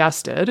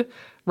ingested,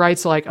 right,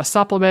 so like a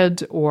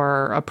supplement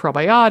or a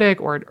probiotic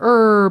or an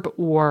herb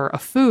or a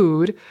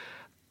food,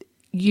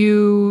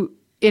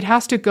 it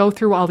has to go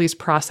through all these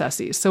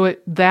processes. So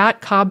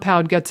that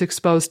compound gets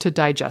exposed to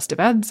digestive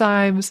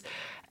enzymes,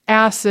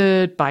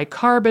 acid,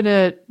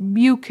 bicarbonate,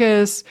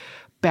 mucus,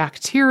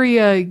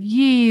 bacteria,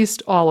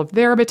 yeast, all of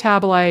their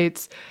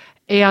metabolites.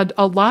 And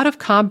a lot of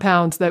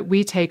compounds that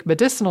we take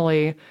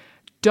medicinally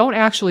don't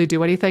actually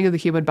do anything in the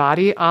human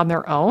body on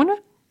their own.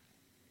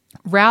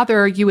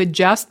 Rather, you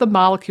ingest the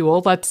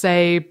molecule, let's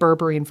say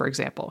berberine, for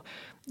example.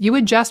 You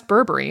ingest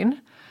berberine,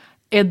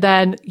 and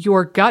then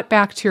your gut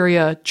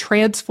bacteria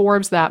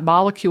transforms that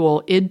molecule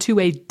into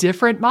a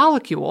different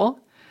molecule.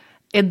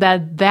 And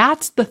then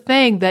that's the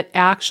thing that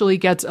actually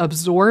gets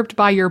absorbed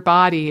by your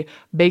body,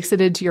 makes it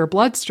into your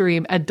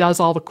bloodstream, and does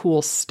all the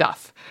cool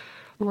stuff.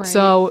 Right.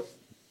 So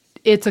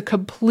it's a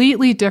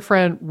completely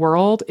different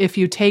world if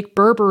you take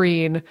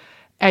berberine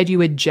and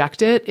you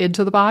inject it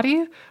into the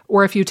body,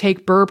 or if you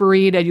take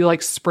berberine and you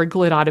like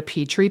sprinkle it on a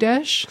Petri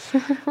dish.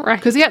 Right.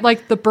 Because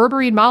like the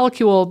berberine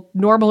molecule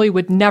normally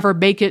would never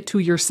make it to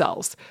your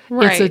cells.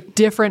 Right. It's a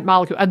different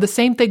molecule. And the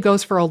same thing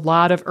goes for a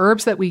lot of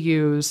herbs that we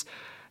use.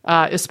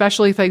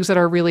 especially things that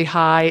are really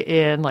high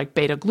in like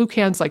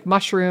beta-glucans like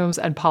mushrooms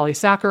and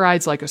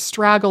polysaccharides like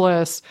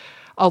astragalus.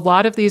 A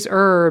lot of these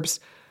herbs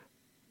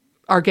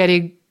are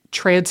getting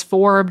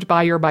transformed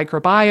by your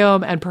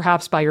microbiome and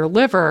perhaps by your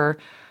liver.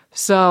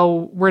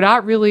 So we're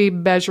not really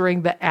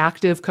measuring the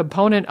active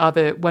component of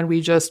it when we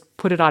just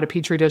put it on a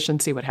petri dish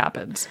and see what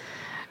happens.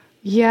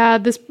 Yeah,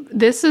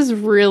 this is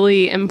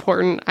really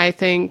important, I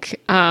think.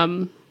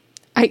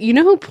 You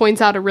know who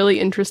points out a really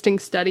interesting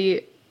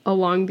study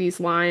along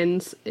these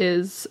lines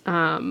is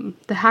the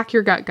Hack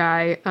Your Gut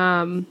guy.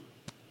 How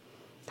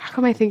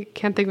come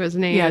can't think of his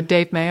name? Yeah,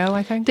 Dave Mayo,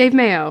 I think. Dave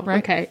Mayo.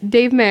 Right? Okay.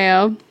 Dave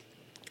Mayo.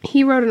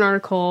 He wrote an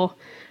article.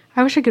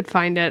 I wish I could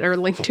find it or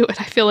link to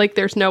it. I feel like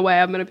there's no way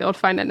I'm going to be able to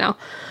find it now.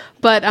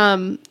 But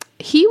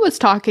he was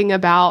talking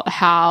about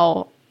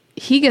how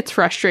he gets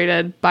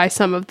frustrated by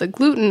some of the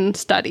gluten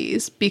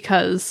studies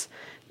because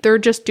they're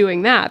just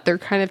doing that. They're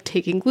kind of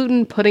taking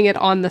gluten, putting it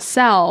on the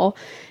cell,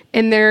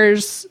 and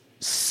there's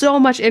so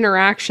much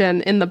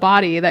interaction in the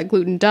body that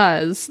gluten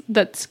does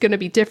that's going to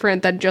be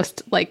different than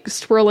just like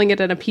swirling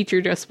it in a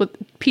petri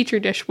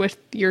dish with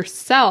your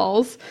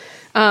cells.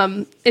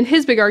 And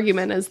his big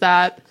argument is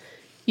that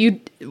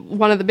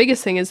one of the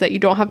biggest thing is that you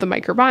don't have the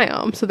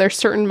microbiome. So there's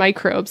certain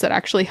microbes that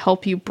actually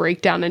help you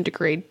break down and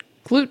degrade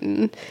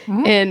gluten.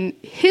 Mm-hmm. And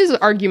his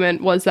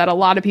argument was that a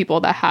lot of people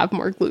that have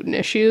more gluten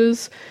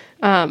issues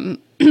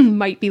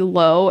might be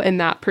low in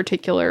that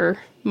particular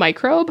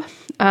microbe.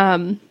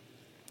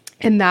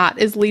 And that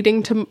is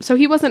leading to, so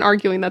he wasn't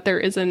arguing that there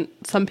isn't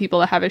some people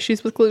that have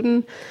issues with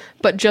gluten,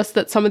 but just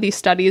that some of these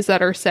studies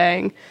that are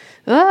saying,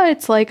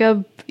 it's like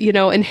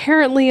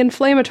inherently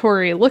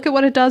inflammatory. Look at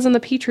what it does in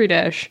the petri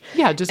dish.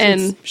 Yeah,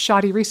 it's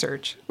shoddy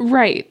research.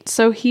 Right.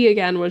 So he,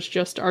 again, was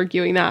just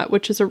arguing that,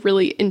 which is a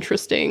really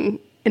interesting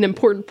and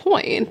important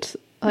point.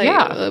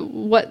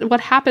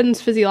 What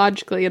happens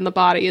physiologically in the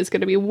body is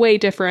going to be way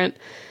different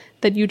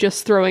than you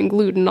just throwing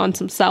gluten on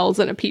some cells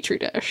in a petri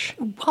dish.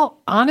 Well,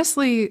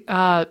 honestly,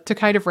 to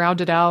kind of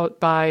round it out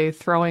by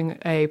throwing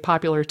a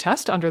popular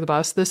test under the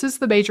bus, this is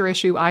the major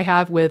issue I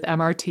have with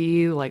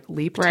MRT, like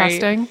LEAP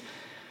testing.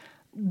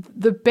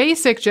 The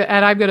basic,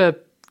 and I'm going to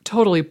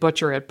totally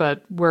butcher it,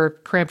 but we're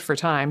cramped for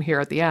time here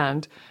at the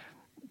end.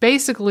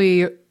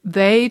 Basically,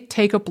 they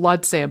take a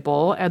blood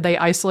sample and they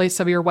isolate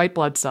some of your white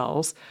blood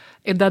cells,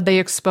 and then they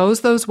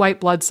expose those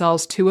white blood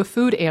cells to a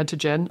food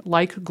antigen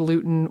like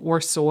gluten or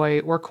soy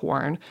or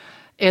corn.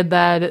 And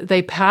then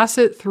they pass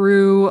it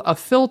through a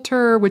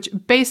filter, which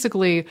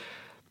basically,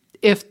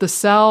 if the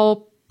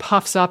cell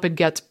puffs up and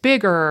gets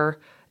bigger,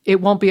 it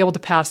won't be able to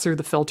pass through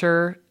the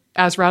filter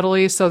as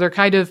readily. So they're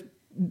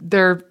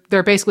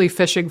basically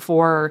fishing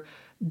for,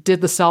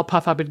 did the cell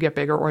puff up and get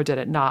bigger or did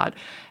it not?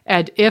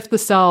 And if the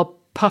cell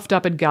puffed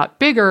up and got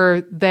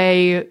bigger,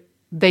 they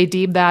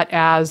deem that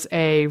as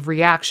a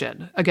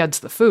reaction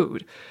against the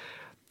food.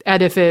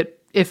 And if it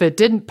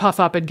didn't puff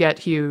up and get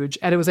huge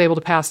and it was able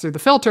to pass through the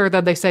filter,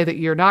 then they say that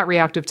you're not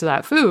reactive to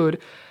that food.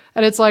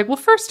 And it's like, well,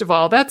 first of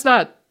all, that's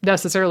not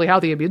necessarily how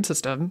the immune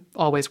system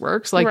always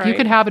works. Like, you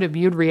can have an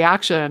immune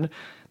reaction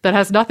that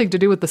has nothing to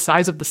do with the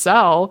size of the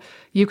cell.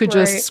 You could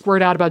just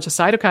squirt out a bunch of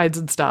cytokines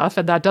and stuff,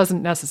 and that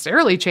doesn't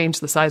necessarily change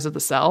the size of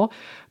the cell.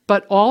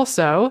 But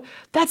also,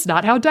 that's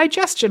not how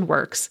digestion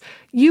works.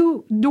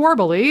 You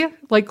normally,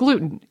 like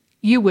gluten,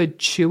 you would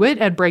chew it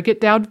and break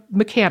it down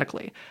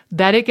mechanically.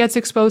 Then it gets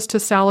exposed to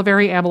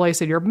salivary amylase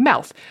in your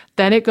mouth.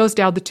 Then it goes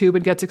down the tube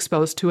and gets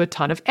exposed to a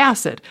ton of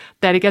acid.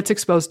 Then it gets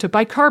exposed to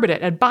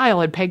bicarbonate and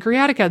bile and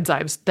pancreatic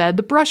enzymes. Then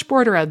the brush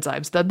border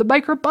enzymes. Then the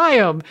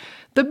microbiome,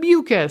 the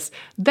mucus.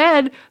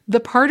 Then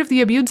the part of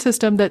the immune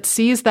system that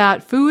sees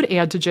that food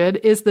antigen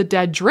is the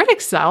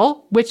dendritic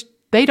cell, which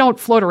they don't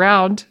float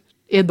around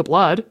in the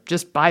blood,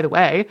 just by the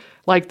way.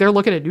 Like, they're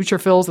looking at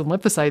neutrophils and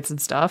lymphocytes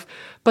and stuff.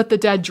 But the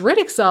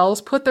dendritic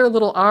cells put their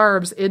little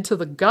arms into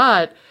the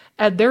gut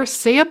and they're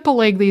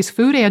sampling these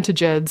food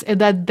antigens, and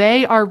then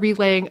they are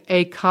relaying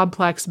a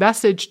complex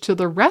message to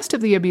the rest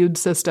of the immune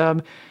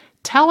system,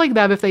 telling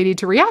them if they need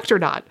to react or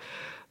not.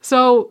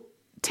 So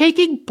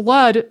taking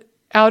white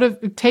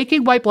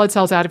blood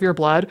cells out of your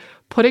blood,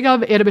 putting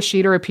them in a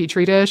machine or a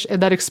petri dish,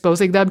 and then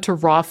exposing them to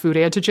raw food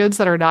antigens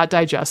that are not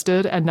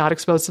digested and not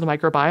exposed to the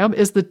microbiome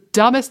is the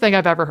dumbest thing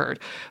I've ever heard.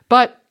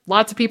 But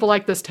lots of people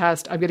like this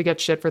test. I'm going to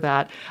get shit for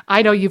that.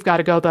 I know you've got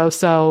to go, though.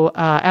 So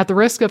at the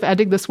risk of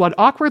ending this one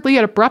awkwardly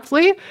and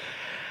abruptly,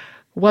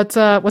 what's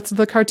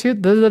the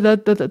cartoon?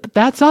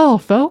 That's all,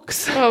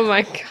 folks. Oh,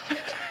 my God.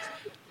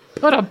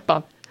 Put a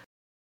bump.